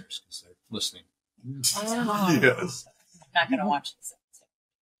are listeners because they're listening. Yes. I'm not going to watch this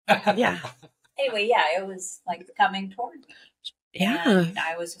episode. Yeah. Anyway, it was like coming toward me. Yeah. And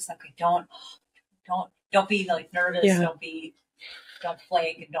I was just like, don't be like nervous. Yeah. Don't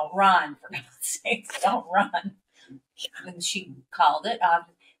flake and don't run. For God's sakes, don't run. And she called it.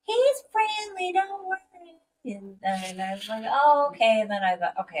 He's friendly, don't worry. And then I was like, oh, okay. And then I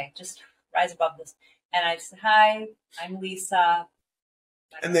thought, okay, just rise above this. And I said, hi, I'm Lisa.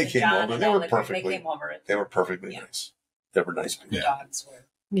 And they came over. They were perfectly. They came over. They were perfectly nice. They were nice people. The dogs were.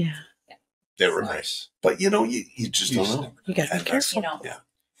 Yeah. They were nice. But you just don't know. You got to be careful. Yeah.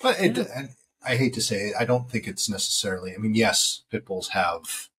 But and I hate to say it, I don't think it's necessarily. I mean, yes, pit bulls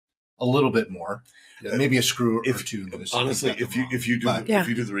have a little bit more, maybe a screw or two. Honestly, if you do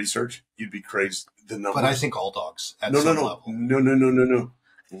the research, you'd be crazy. The numbers. But I think all dogs. At No.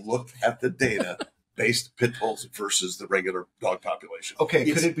 Look at the data. Based pit bulls versus the regular dog population. Okay,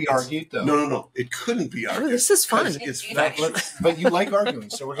 could it be argued though? No. It couldn't be argued. This is fun. But you like arguing,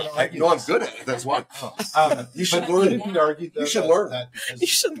 so we're going to argue. No, I'm good at it. That's why. You should learn. Could it be argued though? You should learn. You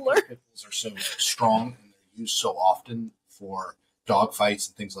should learn. Pit bulls are so strong and they're used so often for dog fights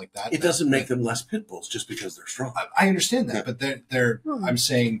and things like that. It doesn't make them less pit bulls just because they're strong. I understand that, but I'm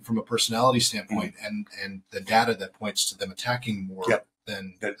saying from a personality standpoint and the data that points to them attacking more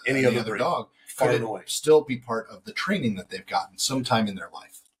than any other dog. Far Could and it away. still be part of the training that they've gotten sometime in their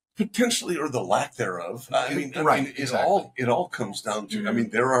life? Potentially, or the lack thereof. I mean, Exactly. it all comes down to. I mean,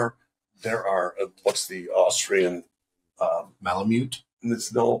 there are what's the Austrian Malamute?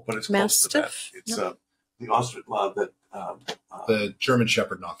 No, but it's close to that. Mastiff? It's the Austrian that The German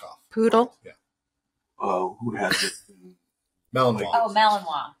Shepherd knockoff. Poodle. Yeah. Who has it? Malinois. Oh,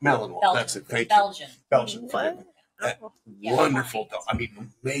 Malinois. Malinois. Belgian. That's it. Thank Belgian. you. Belgian. What? That Yeah. wonderful dog. I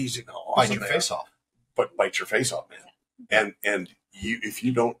mean, amazing how awesome Bite your they face are. off. But bite your face off, man. And you, if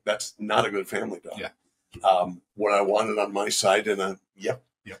you don't, that's not a good family dog. Yeah. What I wanted on my side, and yep.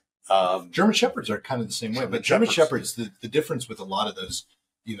 German Shepherds are kind of the same way, but German German Shepherds, the difference with a lot of those,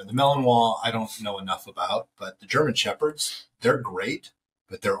 the Malinois, I don't know enough about, but the German Shepherds, they're great,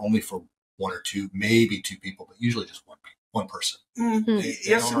 but they're only for one or two, maybe two people, but usually just one person. Mm-hmm.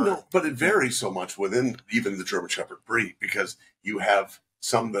 Yes and no, but it varies so much within even the German Shepherd breed because you have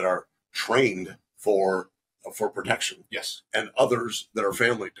some that are trained for protection, Yes. and others that are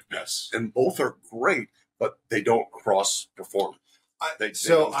family dependent, and both are great, but they don't cross perform. I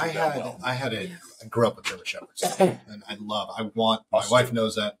grew up with German Shepherds, and my wife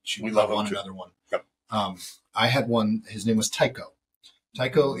knows that. She would love another one. Yep. I had one, his name was Tycho.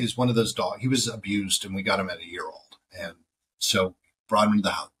 Tycho is one of those dogs. He was abused, and we got him at a year old. And so brought him into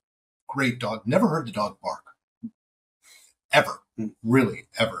the house. Great dog. Never heard the dog bark. Ever. Really,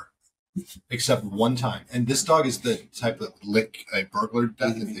 ever. Except one time. And this dog is the type that would lick a burglar to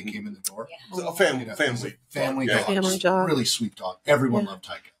death if they came in the door. It's a family Family dog. dog. Family dog. Really sweet dog. Everyone loved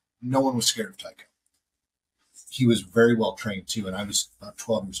Tycho. No one was scared of Tycho. He was very well trained too, and I was about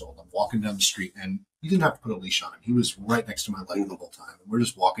 12 years old. I'm walking down the street, and you didn't have to put a leash on him. He was right next to my leg the whole time. And we're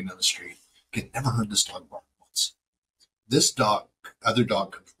just walking down the street. Again, never heard this dog bark once. This other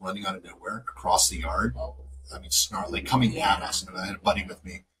dog comes running out of nowhere across the yard. I mean, snarling, coming at us. And I had a buddy with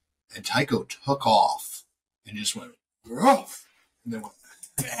me. And Tycho took off and just went, ruff, and then went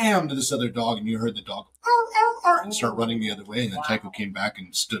bam to this other dog. And you heard the dog and start running the other way. And then Tycho came back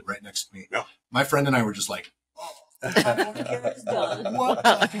and stood right next to me. Yeah. My friend and I were just like, what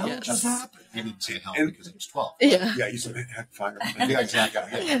the hell just happened? He didn't say hell because he was 12. Yeah. Yeah, you said heck fire. Yeah, exactly.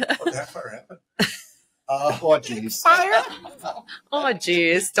 Yeah. What the heck fire happened? Oh, jeez. Fire. Oh,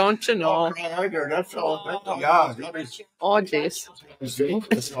 jeez. Don't you know? Yeah. Oh, jeez.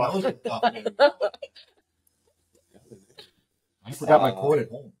 I forgot my cord at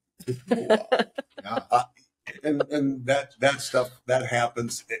home. Yeah. And that stuff that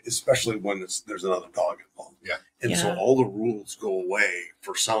happens, especially when there's another dog involved. Yeah. And so all the rules go away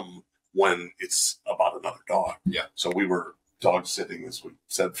for some when it's about another dog. Yeah. So we were dog sitting, as we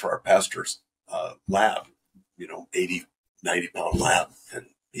said, for our pastor's lab, 80, 90-pound lab. And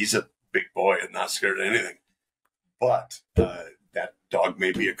he's a big boy and not scared of anything. But that dog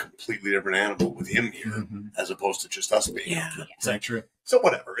may be a completely different animal with him here as opposed to just us being Yeah. here. Is that true? So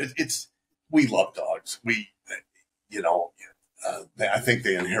whatever. We love dogs. I think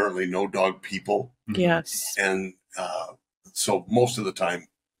they inherently know dog people. Yes. And so most of the time,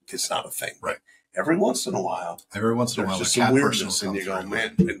 it's not a thing. Right. Every once in a while, There's there's just just a some cat weirdness, person and will you come go,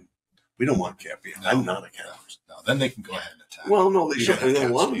 through. man, and we don't want cat being. No. I'm not a cat person. No, then they can go ahead and attack. Well, no, they You should. don't have They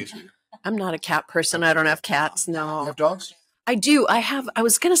don't cats, want do you? to. I'm not a cat person. I don't have cats. You No. have dogs? I do. I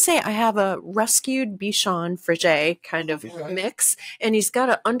was going to say I have a rescued Bichon Frigé kind of mix, and he's got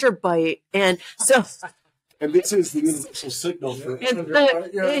an underbite. And so And this is the universal signal for. he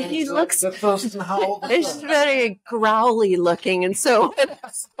looks, he's very growly looking. And so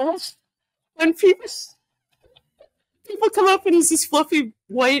when people come up and he's this fluffy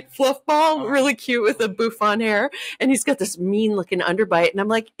white fluff ball, really cute with a bouffant hair, and he's got this mean looking underbite, and I'm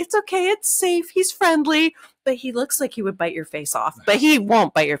like, it's okay, it's safe, he's friendly, but he looks like he would bite your face off, but he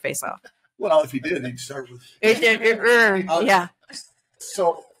won't bite your face off. Well, if he did, he'd start with. Yeah.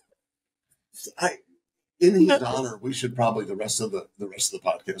 So, in his honor, we should probably the rest of the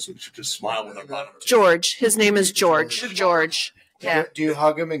podcast. We should just smile with our monitor. George. His name is George. George. Yeah. Do you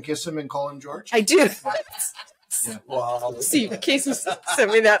hug him and kiss him and call him George? I do. Yeah. Wow. See, Casey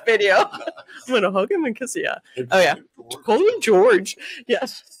sent me that video. I'm going to hug him and kiss him. Yeah. Oh, yeah. Call him George.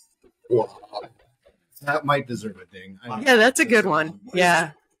 Yes. Wow. That might deserve a ding. Yeah, that's a good one.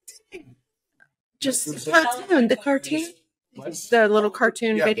 Yeah. Just the cartoon. The little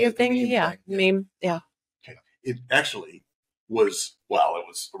cartoon video thing. Yeah. Meme. Yeah. It actually was, it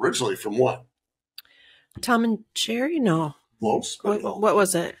was originally from what? Tom and Jerry? No. Close. But no. What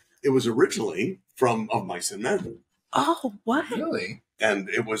was it? It was originally from Of Mice and Men. Oh, what? Really? And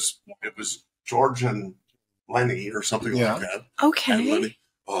it was George and Lenny or something like that. And Okay. Lenny,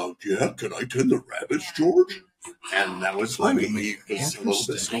 yeah, can I tend the rabbits, George? And that was funny.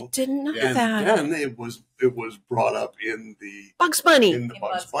 I didn't know And that. then it was brought up in the Bugs Bunny.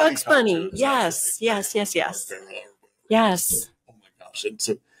 Bugs Bunny. Yes. Yes. Oh my gosh! And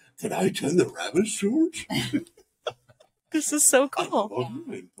so, did I turn the rabbits, George? This is so cool.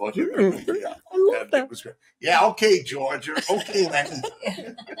 Yeah. I love And that. it was great. Yeah, okay, George. Okay, man.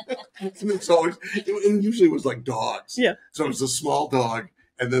 And it's always, and usually it was like dogs. Yeah. So it was a small dog,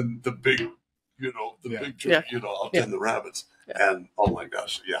 and then the big, big, I'll tend the rabbits. Yeah. And oh my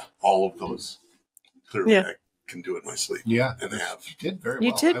gosh, all of those. Clearly, Yeah. I can do it in my sleep. Yeah, and have. You did very well.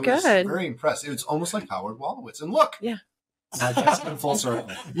 You did I was good. very impressed. It was almost like Howard Wolowitz. And look, Yeah. that's been full circle.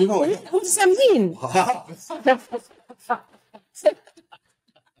 What does that mean?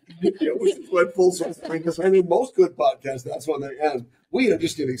 We just went full circle because I mean most good podcasts, that's when they end. We are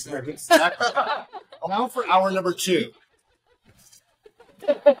just getting started. Now for hour number 2.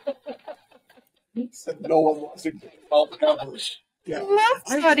 No one wants to get all the numbers. Yeah. Love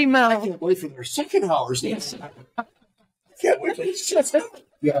I PoddiMouths. can't wait for their second hours. I can't wait for the second.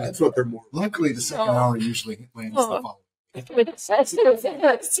 Yeah, that's what they're more. Luckily, the second hour usually lands the following. If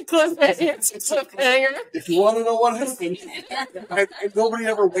you want to know what happened, nobody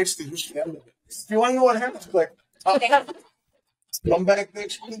ever waits to use the end of it. If you want to know what happens, click. Come back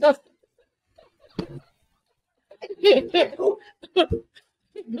next week. I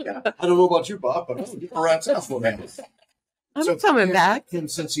don't know about you, Bob, but I'm around town for that. I'm coming back. And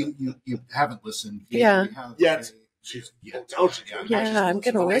since you haven't listened, Yeah. we have Yes. Yeah, I'm going to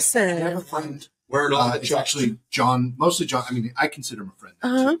I have a listen. friend. Wearing all the It's chucks. actually John, mostly John. I mean, I consider him a friend.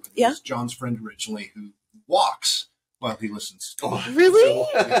 Uh-huh, Too, but yeah. It's John's friend originally who walks while he listens. Really?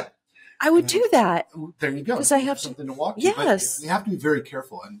 Yeah. I would do that. There you go. 'Cause I have something to walk. Yes. But you have to be very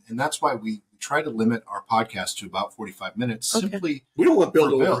careful, and that's why we try to limit our podcast to about 45 minutes. Okay. Simply, We don't want Bill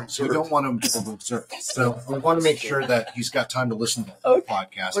for to Bill. overexert. We don't want him to overexert. So we want to make sure that he's got time to listen to the whole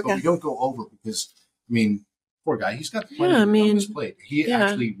podcast, but Okay. we don't go over because, I mean, poor guy, he's got plenty Yeah, I on mean, his plate. He yeah.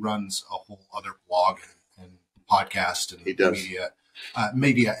 actually runs a whole other blog and podcast and He does.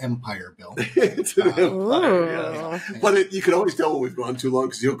 media empire, Bill. It's an empire, yeah. But you can always tell when we've gone too long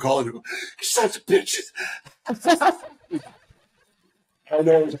because he'll call and he'll go, "You sons of bitches." I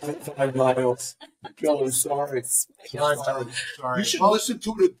know it's 5 miles. Bill, I'm sorry. Sorry. You should Well, listen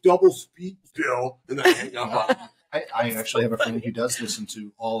to it at double speed, Bill, and then hang up. I actually have a friend who does listen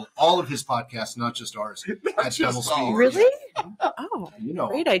to all of his podcasts, not just ours, at double speed. Really? Oh, You know,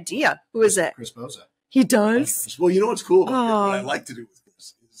 great idea. Who is it? Chris Boza. He does? Well, you know what's cool about Oh. what I like to do with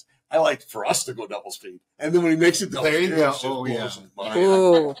this is I like for us to go double speed, and then when he makes it double There you speed, go. it's just Oh, yeah. blows his mind.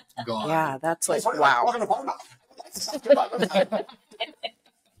 Oh, Gone. yeah, that's like, wow.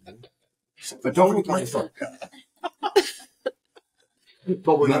 But don't forget my phone.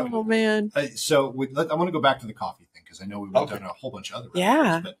 But we're not. Oh, man. So I want to go back to the coffee thing because I know we've done a whole bunch of other Yeah.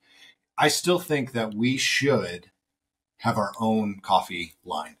 records, but I still think that we should have our own coffee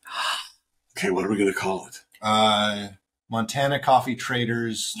line. Okay, what are we going to call it? Montana Coffee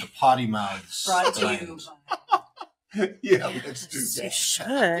Traders, the PoddiMouths. Brought to you by Yeah, let's do You that.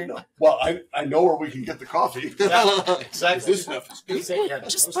 should. Well, I know where we can get the coffee. exactly. This stuff is good.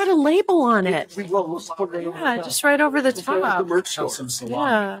 Just put a label on it. Let's put it Yeah, just right over the the top. merch Have store. some salami.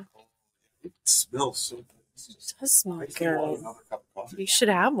 Yeah, It smells so good. it does smell I still want good. another cup of coffee. You should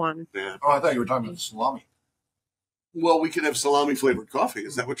have one. Yeah. Oh, I thought you were talking about the salami. Well, we could have salami flavored coffee.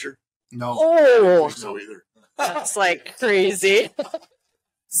 Is that what you're? No. Oh, So either. that's like crazy.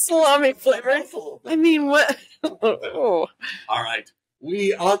 Salami flavored. I mean, what? Oh, All right.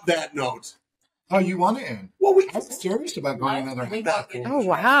 We on that note. Oh, you want to end? Well, we I was serious about going another. oh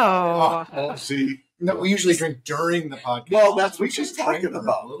wow. Oh, see. No, we usually drink during the podcast. Well, that's what We should she's talking drink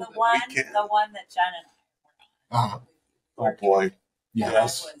about. a little the bit. one, We can. the one that Jen and I were on. Uh-huh. Oh boy. Yeah.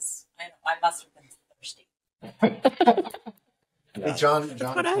 Yes. Was, I must have been thirsty. Hey, John.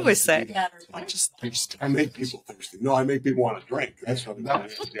 what I always say. Better. I just thirsty. I make people thirsty. No, I make people want to drink. That's what That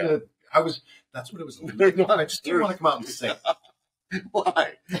it was is. Yeah. That's what it was. I just didn't want to come out and say.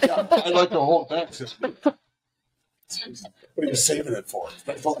 Why? Yeah, I like the whole tax system. What are you saving it for?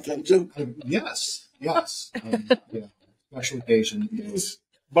 Special attention? Yes. Yeah. Special occasion is.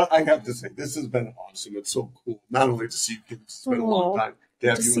 But I have to say, this has been awesome. It's so cool. Not only to see you kids, it's been a long time to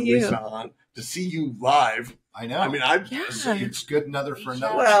have To you and see Lisa you. on, to see you live. I know. I mean, I Yeah. it's good another for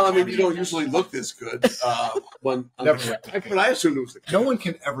another. well, I mean, you don't usually look this good. When Never. but I assumed it was the No one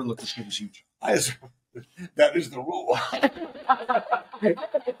can ever look as good as you, John. I assume that is the rule.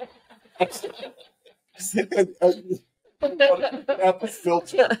 At the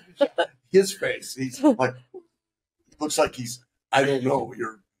filter, his face, he's like, looks like he's, I don't know,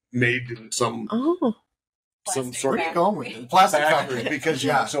 you're made in some Oh, some sort Where are you of going with it? Plastic factory. because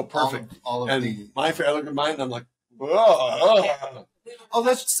you're so perfect. All of And the. my I look at mine, and I'm like, oh. Oh,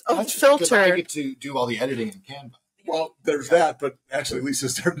 that's because filter. I get to do all the editing in Canva. Well, there's that, but actually,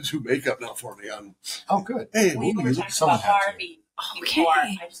 Lisa's starting to do makeup now for me. Oh, good. Hey, We were talking someone about had to. Barbie before.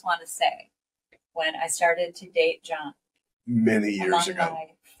 Okay. I just want to say, when I started to date John, many years among ago. my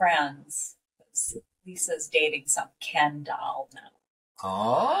friends, Lisa's dating some Ken doll now.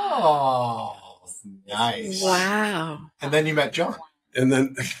 Oh, nice. Wow. And then you met John. And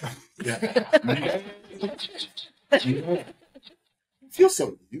then, yeah. I feel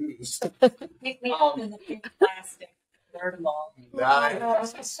so used. Pick me up in the pink plastic convertible.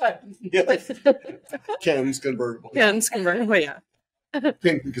 Nice. Yeah. Ken's convertible. Ken's convertible, yeah.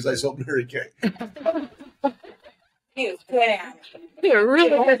 Pink because I sold Mary Kay. He was good at it. You're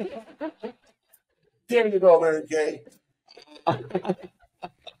really There you go, Mary Kay.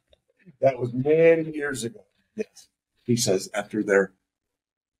 That was many years ago. Yes. He says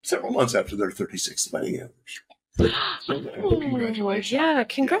several months after their 36th wedding anniversary. Congratulations. Yeah,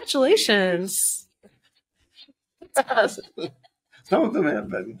 congratulations. Some of them have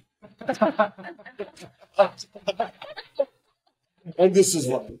been. And this is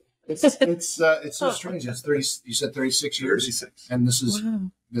why. It's so strange. It's 30. You said 36 years, 36. and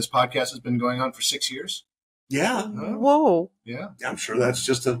this podcast has been going on for 6 years. Yeah. Whoa. Yeah, I'm sure that's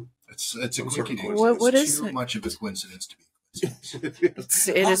just a. it's a Some sort of quickie. coincidence. What It's is too it? much of a coincidence to be.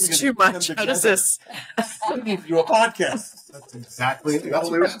 It is too much. How does this? We do a podcast. That's exactly.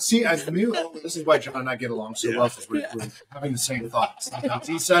 See, I knew this is why John and I get along so well. Because we're having the same thoughts. Sometimes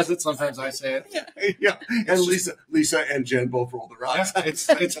he says it. Sometimes I say it. Yeah. And Lisa and Jen both roll the rocks.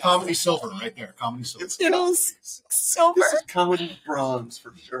 It's comedy silver right there. Comedy silver. Skittles silver. This is comedy bronze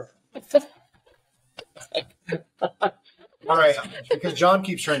for sure. All right, because John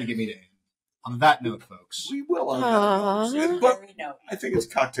keeps trying to get me to end. On that note, folks. We will on Aww. that. But Very note. I think it's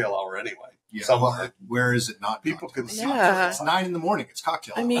cocktail hour anyway. Yeah, Somewhere. well, where is it not? People cocktail? can It's see. not. Yeah. It's 9 a.m. It's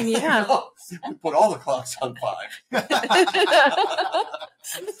cocktail. I hour. mean, yeah. We put all the clocks on 5.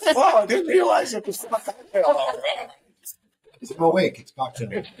 Wow, I didn't realize it was cocktail hour. I'm awake. It's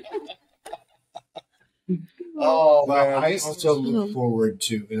cocktail. Oh, Well, man. I also look forward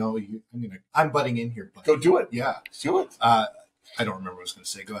to I'm butting in here, but Go do it. yeah. Do it. I don't remember what I was going to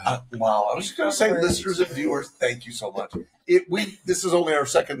say. Go ahead. Wow. I was just going to say, listeners and viewers, thank you so much. This is only our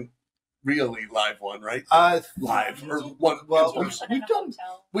second really live one, right? Live. Or one. Well, in we've person. done.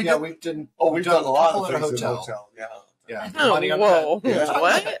 We Yeah, did. we've done. We've done a lot of couple at a things in a hotel. hotel. Yeah. Yeah. Money Oh, on whoa. that.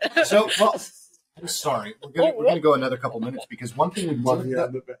 What? So, well, I'm sorry. We're gonna go another couple minutes because one thing we Money did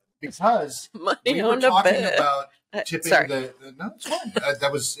on the bed. because Money we were on the talking bed. about tipping Sorry. no, it's fine.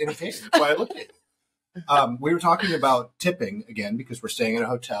 That was entertaining. That's why I looked at you. We were talking about tipping again because we're staying in a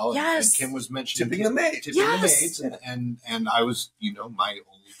hotel. Yes. And Kim was mentioning Tipping the maid. tipping the Yes. maids, and I was,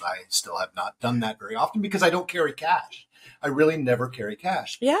 I still have not done that very often because I don't carry cash. I really never carry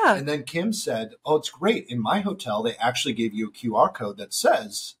cash. Yeah. And then Kim said, "Oh, it's great. In my hotel, they actually gave you a QR code that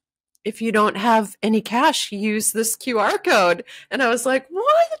says." If you don't have any cash, use this QR code. And I was like,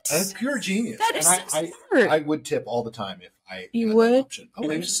 what? That's pure genius. That is and so I smart. would tip all the time if I You had would? that option. Oh,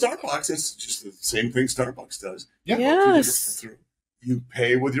 And yeah. in Starbucks, it's just the same thing Starbucks does. Yeah. Yes. You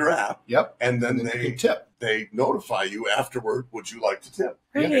pay with your app, Yep. and then And then you they can tip. they notify you afterward. Would you like to tip?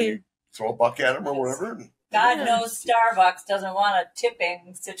 Right. And you throw a buck at them or whatever. And God Yeah. knows Starbucks doesn't want a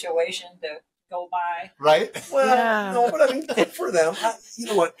tipping situation to go by. Right? well, Yeah. no, but I mean, good for them. You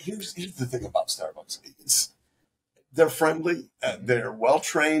know what? Here's the thing about Starbucks. They're friendly. They're well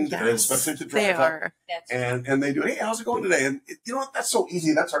trained, and Yes, especially to they drive up. are. That's And they do. Hey, how's it going today? And you know what? That's so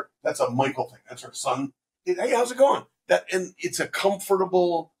easy. That's a Michael thing. That's our son. Hey, how's it going? And it's a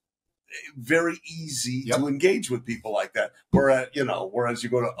comfortable, very easy Yep. to engage with people like that. Whereas you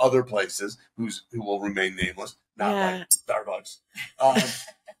go to other places who will remain nameless, not Yeah. like Starbucks,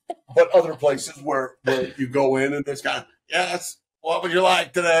 but other places where you go in and it's kind of, yes, what would you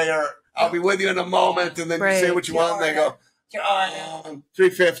like today? Or I'll be with you in a moment. And then you say Right. what you want and they go, your order.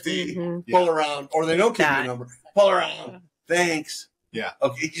 $3.50, Mhm. pull around. Or they don't give you a That. number. Pull around. Thanks. Yeah.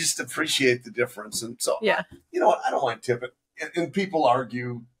 Okay, you just appreciate the difference. And so, Yeah. you know what? I don't mind tipping. And people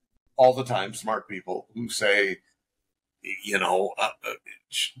argue all the time, smart people who say,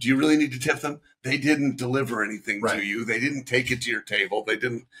 do you really need to tip them? They didn't deliver anything to Right. you. They didn't take it to your table. They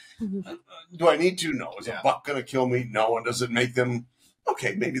didn't. Mhm. Do I need to? No. Is Yeah. a buck going to kill me? No. And does it make them,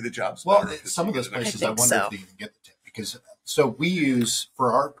 okay, maybe the job's Well, better. some of those Because places, I I think wonder so. if they even get the tip because we use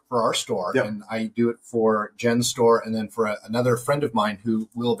for our store, Yep. and I do it for Jen's store, and then for another friend of mine who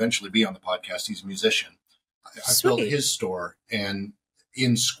will eventually be on the podcast. He's a musician. I built Sweet. his store, and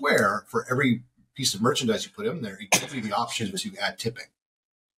in Square for every piece of merchandise you put in there, it gives you the option to add tipping.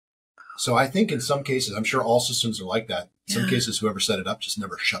 So I think in some cases, I'm sure all systems are like that. In some cases, whoever set it up just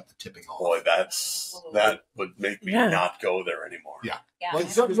never shut the tipping off. Boy, that would make me not go there anymore. Yeah. Well,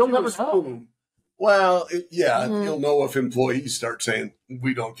 you'll never know. Well, you'll know if employees start saying,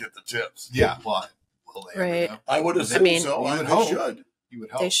 we don't get the tips. Yeah, well, will they ever know? I would assume so. You would They hope. should. You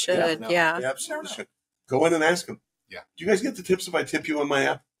would hope. They should, They absolutely should. Go in and ask them. Yeah. Do you guys get the tips if I tip you on my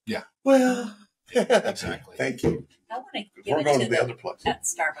app? Yeah. Well, exactly. Thank you. I want to give We're it going to to the other place. at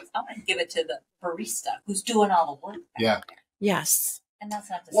Starbucks. I want to give it to the barista who's doing all the work. Back there. Yes. And that's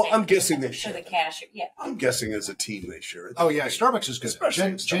not to Well, say I'm guessing they to share the it. cashier. Yeah. I'm guessing as a team they share it. Oh, yeah. Starbucks is good.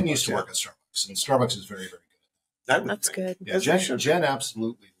 Especially Jen used to Starbucks, work at Starbucks, and Starbucks is very, very good. That's good. Yeah, Jen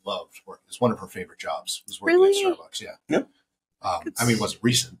absolutely loved working. It's one of her favorite jobs, was working Really? at Starbucks. Yeah. Yep. I mean, it wasn't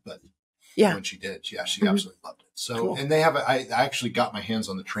recent, but when she did, she absolutely loved it. So, Cool. and they have, I actually got my hands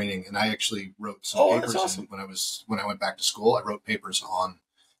on the training, and I actually wrote some papers awesome. when I went back to school. I wrote papers on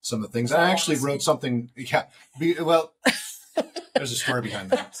some of the things. I actually wrote something. Yeah. Well, there's a story behind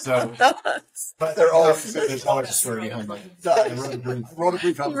that. So, but there's always a story behind that. I wrote a brief.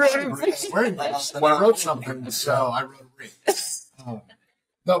 When I wrote something, so I wrote a brief.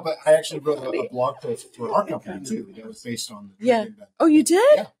 No, but I actually wrote a blog post for our company too. That was based on the training that. Oh, you did?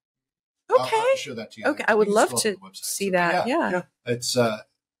 Yeah. Okay. I'll show that to you. Okay, I would You can love scroll to up the website. see So, that. Yeah. It's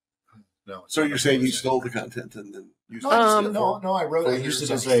no. So you're saying you stole the content and then used it? No, I used it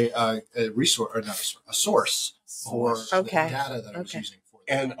as a resource, or not a source for the data that I was using for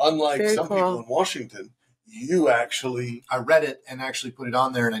it. And unlike Very some cool. people in Washington, you actually I read it and actually put it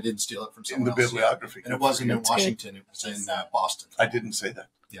on there, and I didn't steal it from in someone the else. bibliography. And it wasn't in That's good. Washington; it was in Boston. I didn't say that.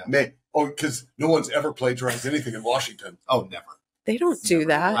 Yeah. Because no one's ever plagiarized anything in Washington. Oh, never. They don't do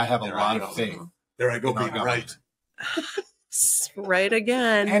that. I have a lot of faith. There I go, No, being no. right. Right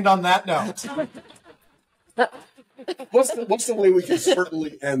again. And on that note, What's the way we can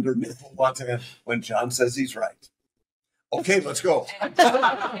certainly end or nipple latte when John says he's right? Okay, let's go.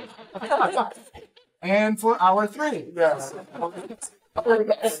 and for hour 3.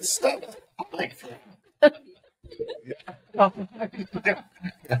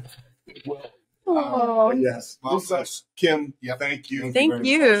 Oh, yes. Well, Kim, Yep. thank you. Thank very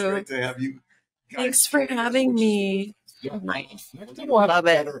you. much. It's great to have you. thanks for having me. Yeah. Nice. Next time we'll have Love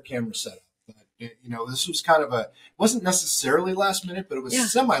a it. better camera setup. But, this was kind of wasn't necessarily last minute, but it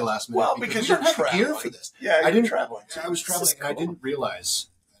was semi-last minute. Well, because we you're don't have the gear traveling. for this. Yeah, I didn't. traveling. I was traveling, This is and I cool. didn't realize.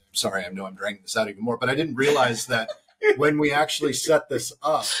 Sorry, I know I'm dragging this out even more, but I didn't realize that when we actually set this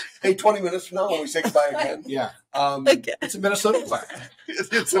up. Hey, 20 minutes from now when we say goodbye again. Yeah, Again. it's a Minnesota flag.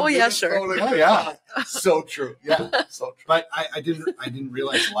 It's a Oh, yeah, sure. Minnesota Oh, yeah. goodbye. So true. Yeah, So true. but I didn't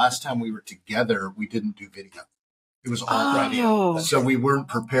realize the last time we were together we didn't do video. It was all audio. Oh. So we weren't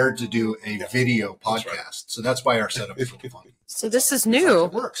prepared to do a video That's podcast. right. So that's why our setup is a little funny. So this is new.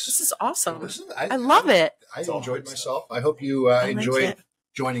 It works. This is awesome. Listen, I love it. I enjoyed myself. I hope you I liked enjoyed it.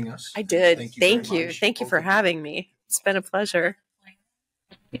 joining us. I did. Thank Thank you. you. very much. Thank you for having me. It's been a pleasure.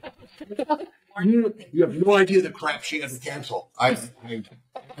 You have no idea the crap she had to cancel. I'm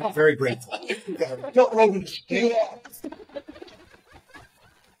very grateful. Don't Roman.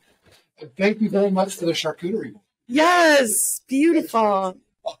 Thank you very much for the charcuterie. Yes. Beautiful.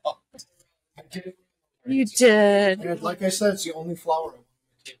 You did. And like I said, it's the only flower.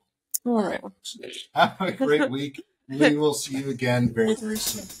 Oh. Have a great week. We will see you again very, very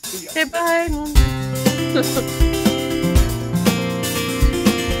soon. Okay, bye.